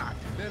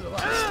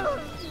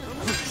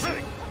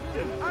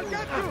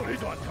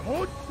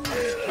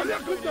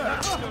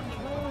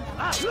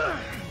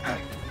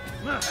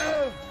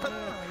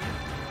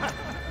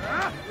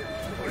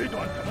 أريد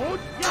أن تموت؟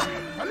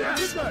 خليها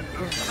جدا!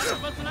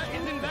 رغبتنا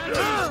إذن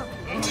بارد!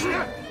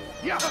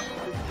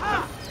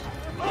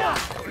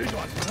 أريد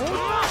أن تموت؟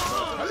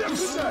 خليها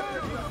جدا!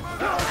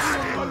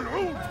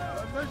 ملعون!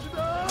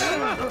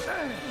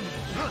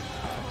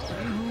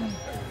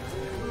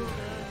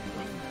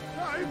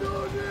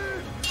 ساعدوني!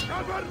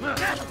 كبر!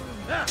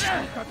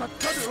 تتبع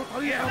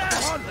طريق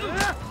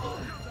الضلال!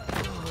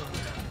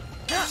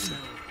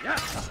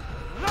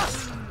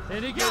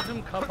 Seni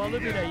gözüm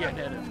kapalı bile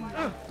yenerim.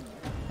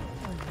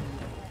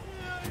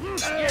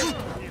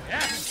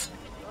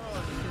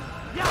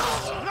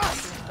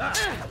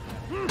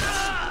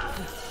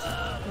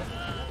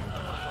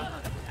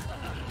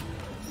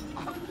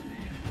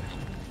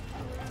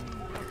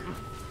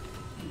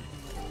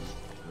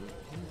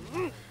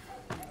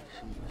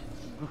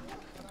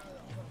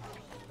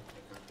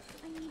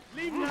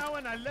 Leave now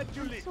and I'll let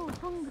you leave. I'm so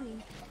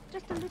hungry.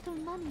 Just a little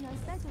money, I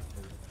beg of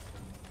you.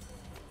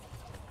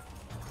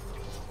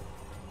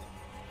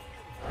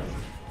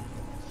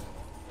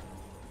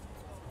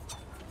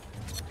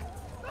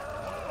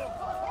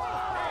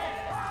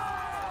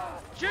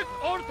 Çık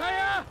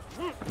ortaya!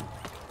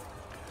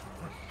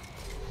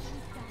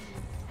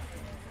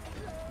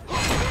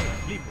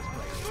 Leave this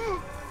place.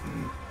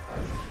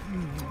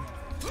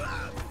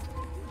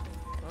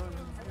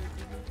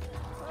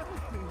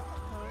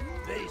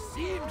 They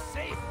seem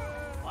safe,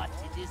 but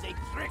it is a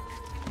trick.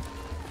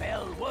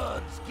 Fell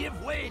words give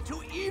way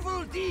to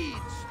evil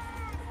deeds.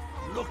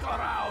 Look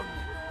around.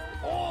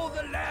 All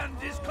the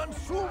land is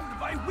consumed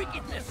by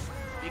wickedness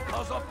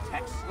because of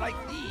texts like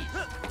these.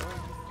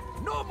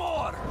 No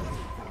more!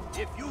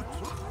 If you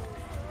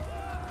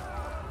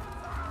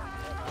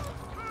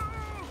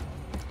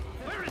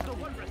Where is the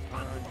one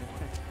responsible?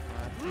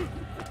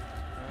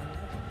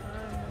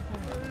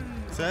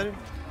 Sério?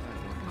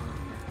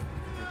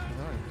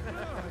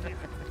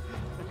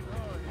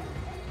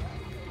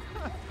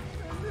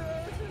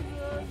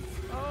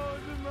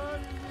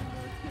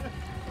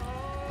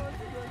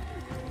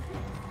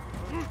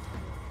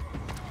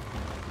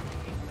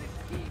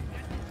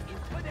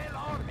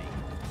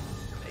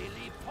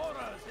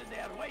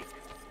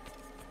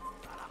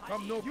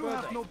 Come no further. You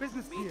have no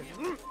business here.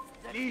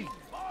 These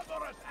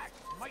barbarous acts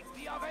might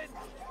be avenged.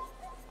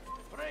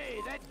 Pray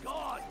that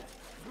God,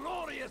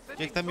 glorious and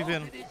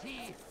exalted is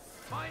He,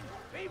 find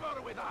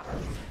favor with us,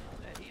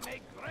 that He may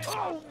grant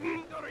us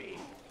victory.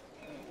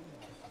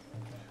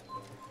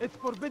 It's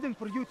forbidden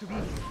for you to be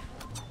here.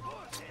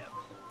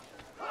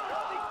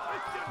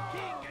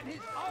 King and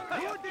his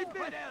army of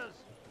infidels.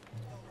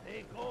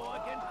 They go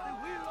against the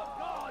will of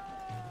God.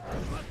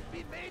 They must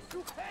be made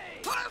to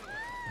pay.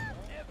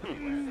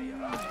 Everywhere they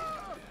rise,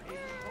 they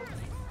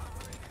only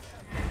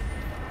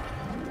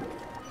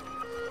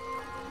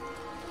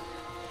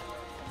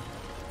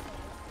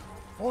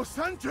For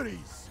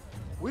centuries,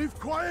 we've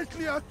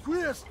quietly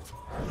acquiesced,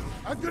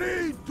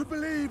 agreed to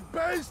believe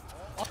based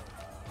on...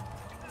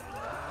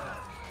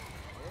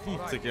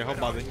 Isso aqui é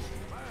roubado, hein?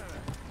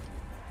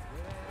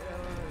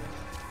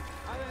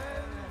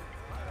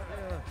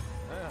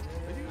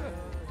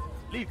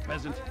 Leave,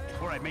 peasant,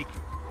 before I make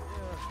you.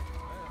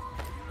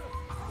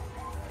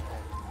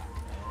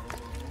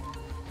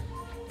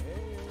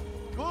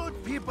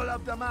 Good people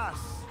of Damas,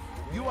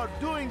 you are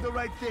doing the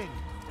right thing.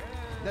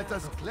 Let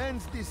us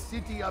cleanse this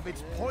city of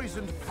its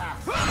poisoned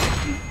past.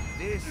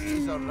 This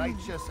is a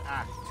righteous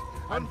act,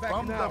 and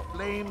from the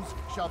flames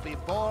shall be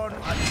born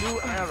a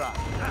new era,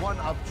 one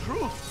of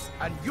truth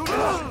and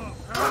unity,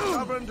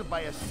 governed by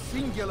a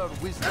singular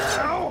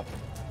wisdom.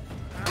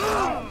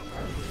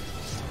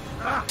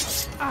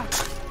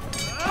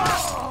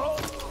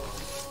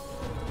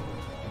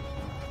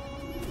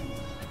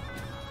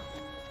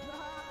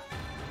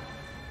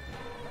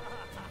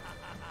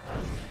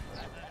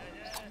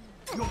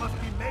 You must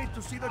be made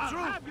to see the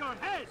truth. Have your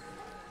head!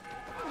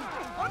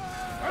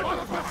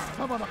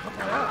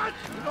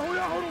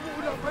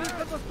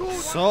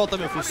 Solta,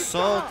 meu filho,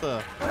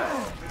 solta!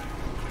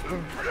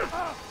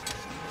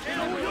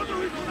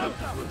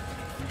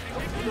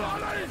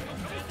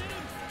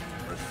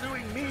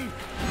 Pursuing me.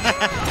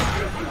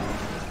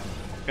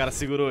 O cara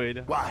segurou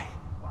ele. Why?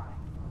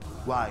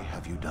 Why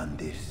have you done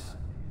this?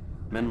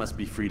 Men must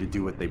be free to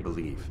do what they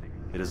believe.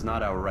 It is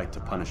not our right to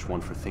punish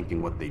one for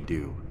thinking what they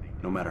do,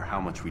 no matter how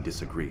much we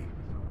disagree.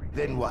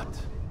 Then what?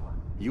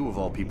 You of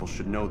all people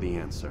should know the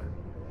answer.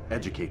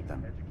 Educate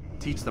them.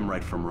 Teach them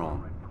right from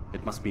wrong.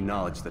 It must be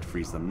knowledge that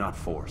frees them, not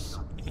force.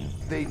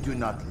 They do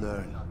not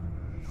learn,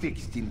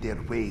 fixed in their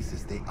ways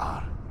as they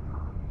are.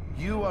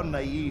 You are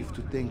naive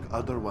to think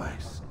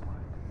otherwise.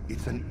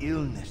 It's an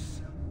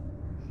illness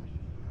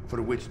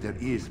for which there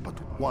is but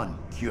one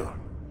cure.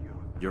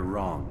 You're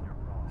wrong,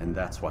 and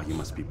that's why you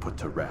must be put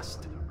to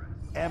rest.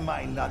 Am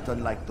I not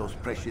unlike those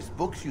precious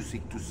books you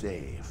seek to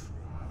save?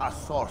 A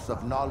source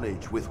of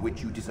knowledge with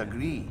which you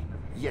disagree,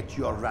 yet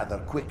you're rather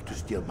quick to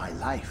steal my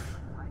life.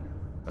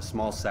 A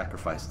small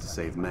sacrifice to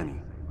save many.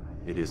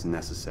 It is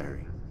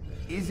necessary.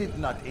 Is it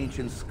not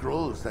ancient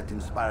scrolls that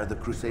inspire the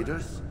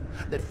Crusaders?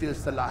 That fill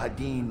Salah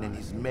ad-Din and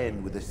his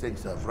men with a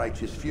sense of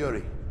righteous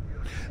fury?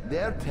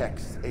 Their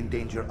texts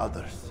endanger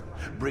others,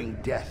 bring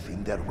death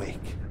in their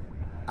wake.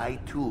 I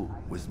too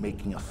was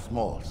making a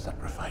small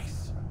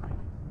sacrifice.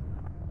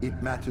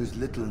 It matters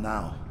little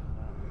now.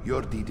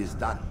 Your deed is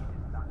done,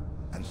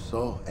 and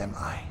so am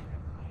I.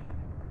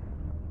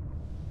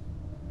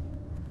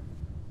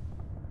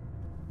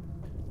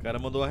 O cara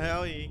mandou a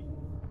real aí, hein?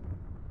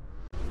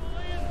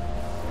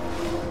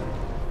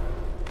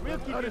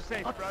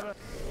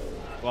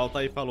 O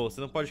Altair falou, você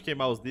não pode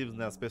queimar os livros,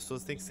 né? As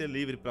pessoas têm que ser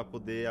livres para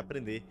poder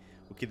aprender.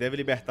 O que deve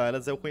libertar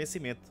elas é o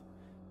conhecimento.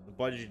 Não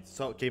pode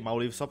só queimar o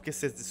livro só porque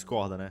você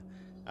discorda, né?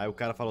 Aí o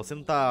cara falou, você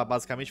não tá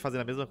basicamente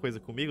fazendo a mesma coisa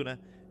comigo, né?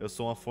 Eu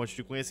sou uma fonte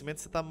de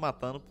conhecimento, você tá me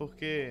matando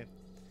porque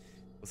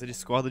você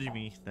discorda de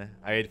mim, né?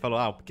 Aí ele falou,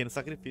 um pequeno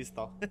sacrifício e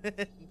tal.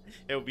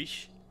 É o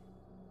bicho.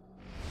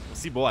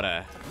 Vamos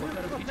embora.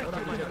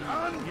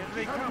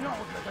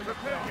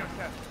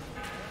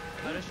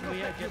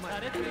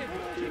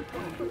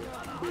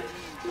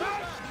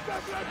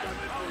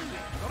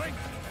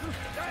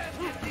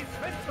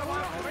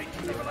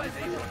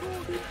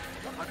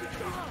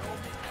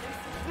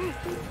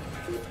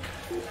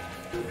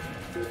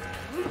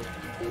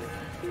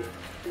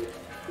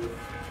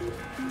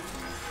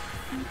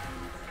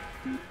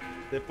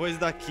 Depois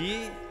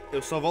daqui,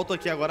 eu só volto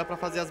aqui agora pra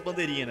fazer as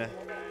bandeirinhas, né?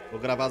 Vou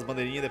gravar as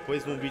bandeirinhas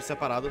depois num vídeo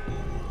separado.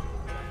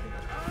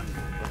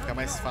 Vai ficar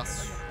mais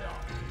fácil.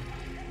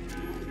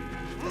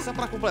 É só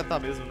pra completar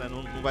mesmo, né?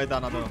 Não vai dar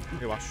nada,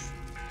 eu acho.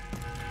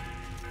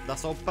 Dá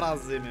só o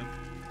prazer mesmo.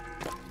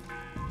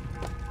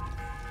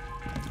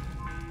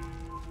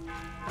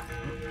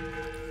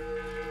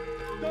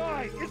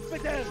 Die,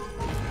 infidel!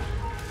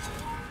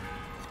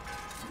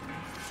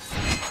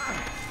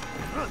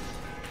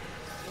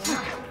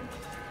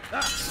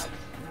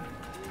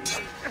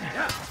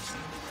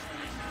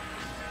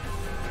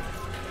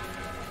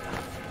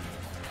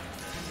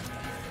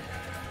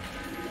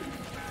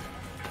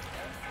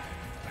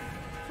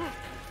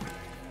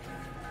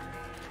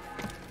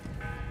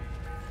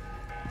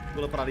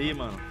 Pula pra ali,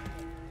 mano.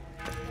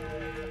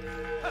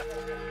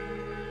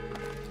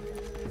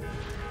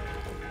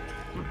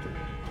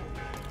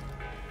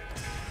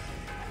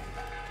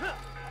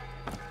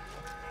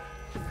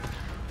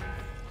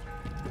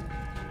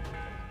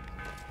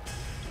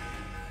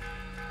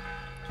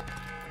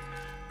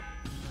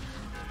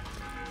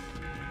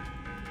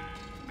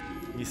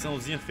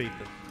 Missãozinha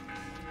feita.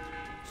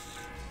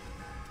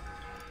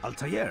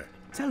 Altair,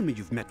 tell me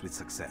you've met with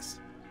success.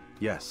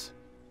 Yes.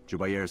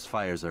 Jubair's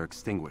fires are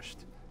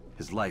extinguished.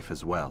 His life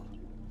as well.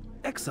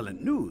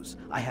 Excellent news.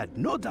 I had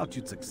no doubt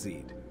you'd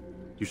succeed.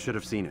 You should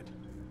have seen it.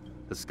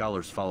 The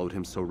scholars followed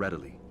him so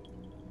readily.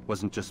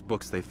 Wasn't just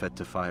books they fed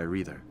to fire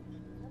either,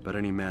 but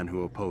any man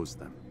who opposed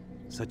them.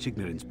 Such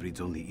ignorance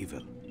breeds only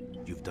evil.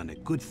 You've done a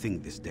good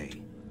thing this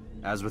day.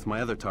 As with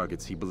my other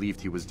targets, he believed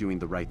he was doing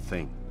the right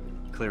thing,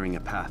 clearing a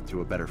path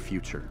to a better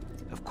future.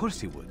 Of course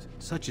he would.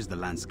 Such is the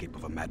landscape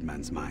of a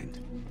madman's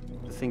mind.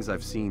 The things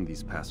I've seen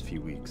these past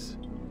few weeks,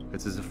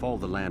 it's as if all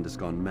the land has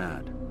gone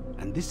mad.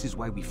 And this is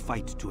why we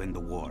fight to end the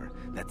war,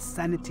 that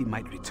sanity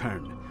might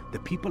return. The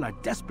people are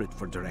desperate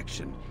for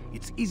direction.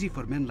 It's easy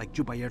for men like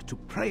Jubair to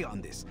prey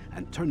on this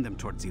and turn them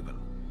towards evil.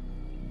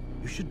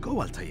 You should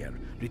go, Altair.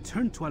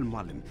 Return to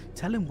Al-Mualim.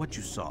 Tell him what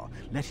you saw.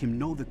 Let him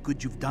know the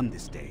good you've done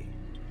this day.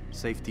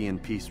 Safety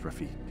and peace,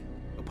 Rafiq.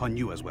 Upon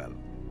you as well.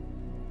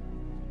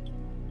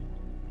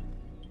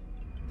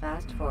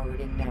 Fast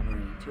forwarding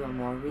memory to a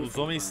more recent. Os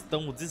homens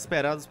estão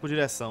desesperados por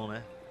direção,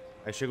 né?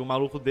 Aí chega um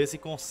maluco desse e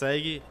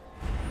consegue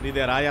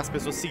liderar e as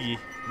pessoas seguir,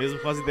 mesmo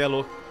com as ideias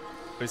loucas.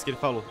 Foi isso que ele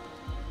falou.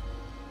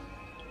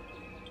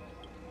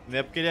 Não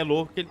é porque ele é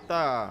louco que ele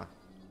tá...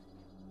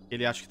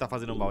 ele acha que tá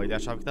fazendo mal, ele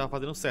achava que tava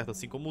fazendo certo,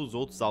 assim como os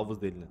outros alvos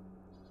dele, né?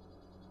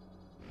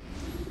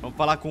 Vamos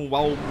falar com o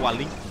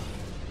Al-Mualim.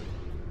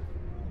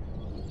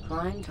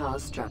 Climb tall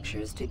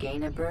structures to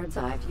gain a bird's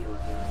eye view of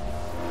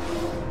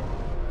yourself.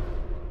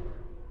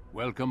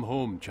 Welcome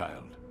home,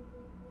 child.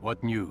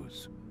 What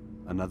news?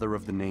 Another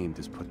of the named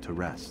is put to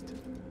rest.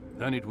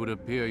 Then it would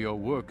appear your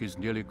work is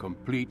nearly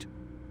complete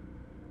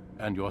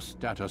and your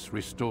status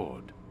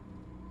restored.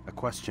 A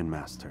question,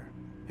 Master,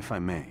 if I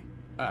may.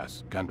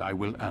 Ask and I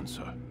will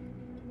answer.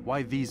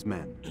 Why these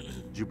men,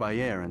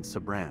 Jubair and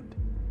Sabrand?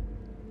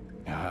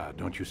 Ah,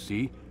 don't you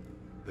see?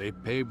 They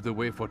paved the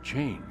way for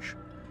change.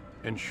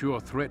 Ensure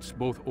threats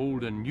both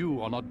old and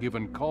new are not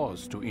given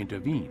cause to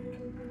intervene.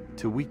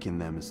 To weaken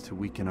them is to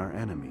weaken our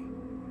enemy.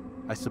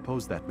 I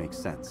suppose that makes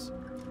sense.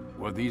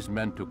 Were these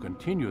men to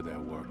continue their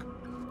work,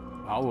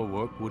 our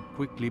work would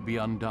quickly be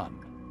undone.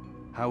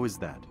 How is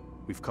that?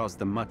 We've caused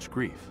them much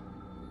grief.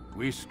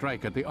 We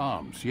strike at the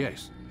arms,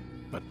 yes.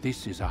 But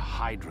this is a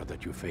hydra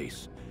that you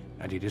face,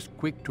 and it is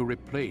quick to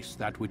replace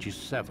that which is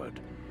severed.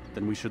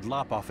 Then we should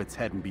lop off its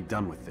head and be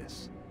done with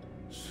this.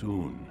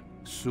 Soon,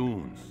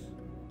 soon.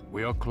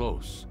 We are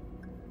close.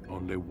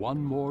 Only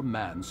one more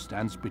man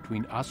stands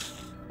between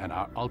us and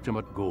our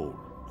ultimate goal.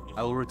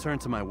 I will return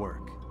to my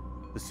work.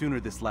 The sooner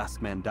this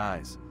last man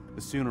dies,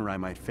 the sooner I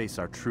might face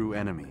our true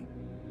enemy.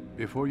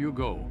 Before you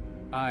go,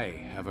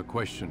 I have a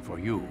question for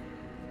you.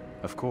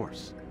 Of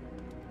course.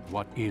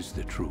 What is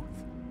the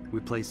truth? We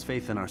place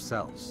faith in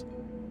ourselves.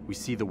 We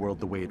see the world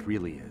the way it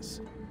really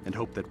is, and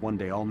hope that one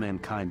day all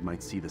mankind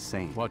might see the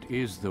same. What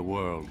is the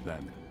world,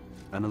 then?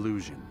 An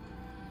illusion.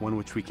 One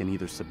which we can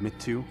either submit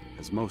to,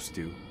 as most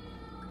do,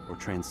 or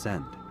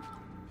transcend.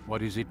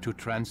 What is it to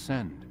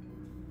transcend?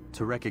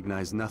 To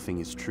recognize nothing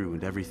is true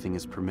and everything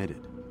is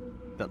permitted.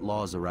 That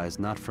laws arise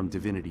not from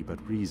divinity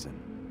but reason.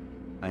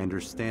 I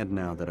understand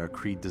now that our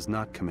creed does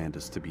not command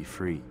us to be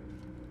free.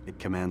 It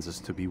commands us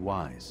to be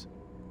wise.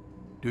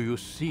 Do you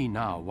see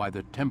now why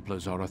the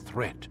Templars are a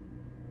threat?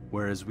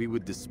 Whereas we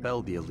would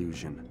dispel the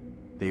illusion,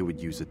 they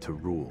would use it to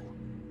rule.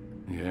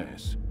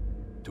 Yes,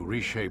 to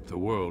reshape the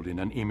world in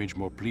an image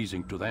more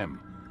pleasing to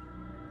them.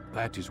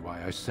 That is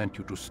why I sent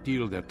you to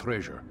steal their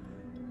treasure.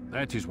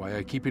 That is why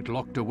I keep it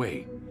locked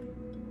away.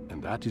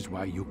 And that is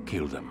why you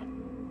kill them.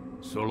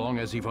 So long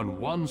as even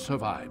one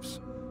survives,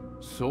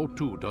 so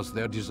too does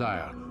their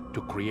desire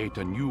to create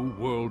a new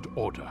world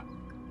order.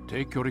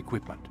 Take your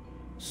equipment.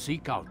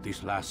 Seek out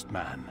this last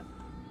man.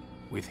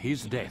 With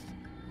his death,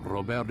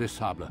 Robert de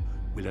Sable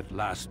will at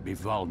last be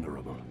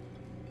vulnerable.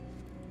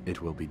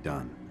 It will be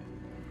done.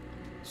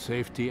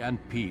 Safety and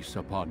peace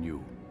upon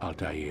you,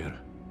 Altair.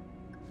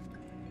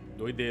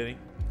 Doideira, hein?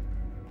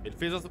 Ele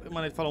fez...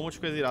 Mano, ele falou um monte de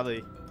coisa irada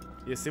aí.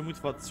 Ia ser muito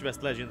foda se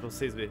tivesse legenda pra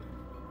vocês verem.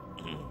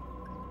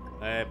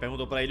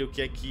 Perguntou pra ele o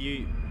que é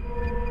que...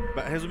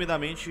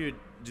 Resumidamente,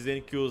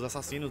 dizendo que os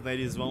assassinos, né,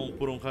 eles vão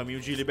por um caminho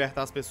de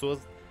libertar as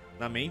pessoas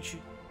na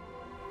mente.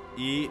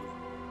 E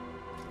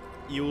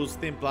os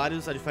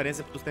templários, a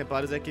diferença dos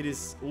templários é que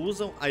eles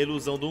usam a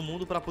ilusão do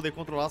mundo pra poder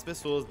controlar as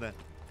pessoas, né?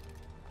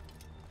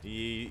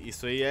 E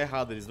isso aí é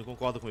errado, eles não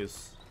concordam com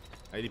isso.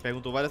 Aí ele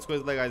perguntou várias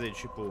coisas legais aí,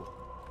 tipo...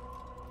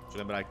 Deixa eu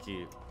lembrar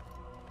aqui.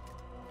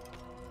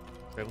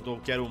 Perguntou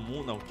o que era o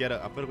mundo... Não, o que era...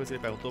 A primeira coisa que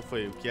ele perguntou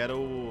foi o que era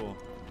o...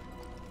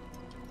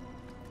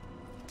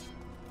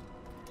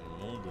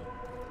 mundo?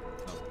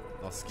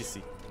 Não, nossa,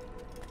 esqueci.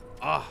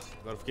 Ah,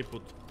 agora eu fiquei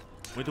puto.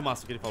 Muito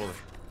massa o que ele falou,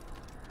 velho.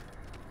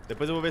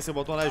 Depois eu vou ver se eu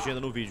boto uma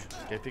legenda no vídeo,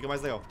 que aí fica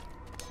mais legal.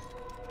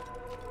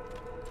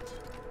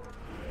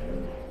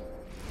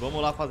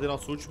 Vamos lá fazer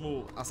nosso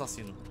último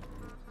assassino.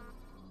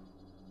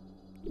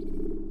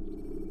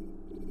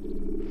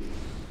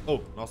 Oh,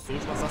 nosso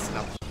último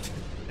assassinato.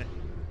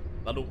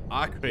 Lá no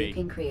Acre. You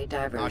can create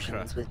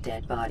diversions with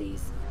dead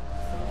bodies.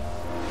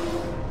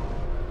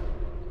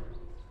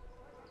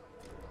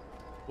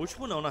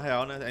 Último não, na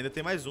real, né? Ainda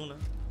tem mais um, né?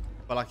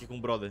 Vou falar aqui com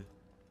o brother.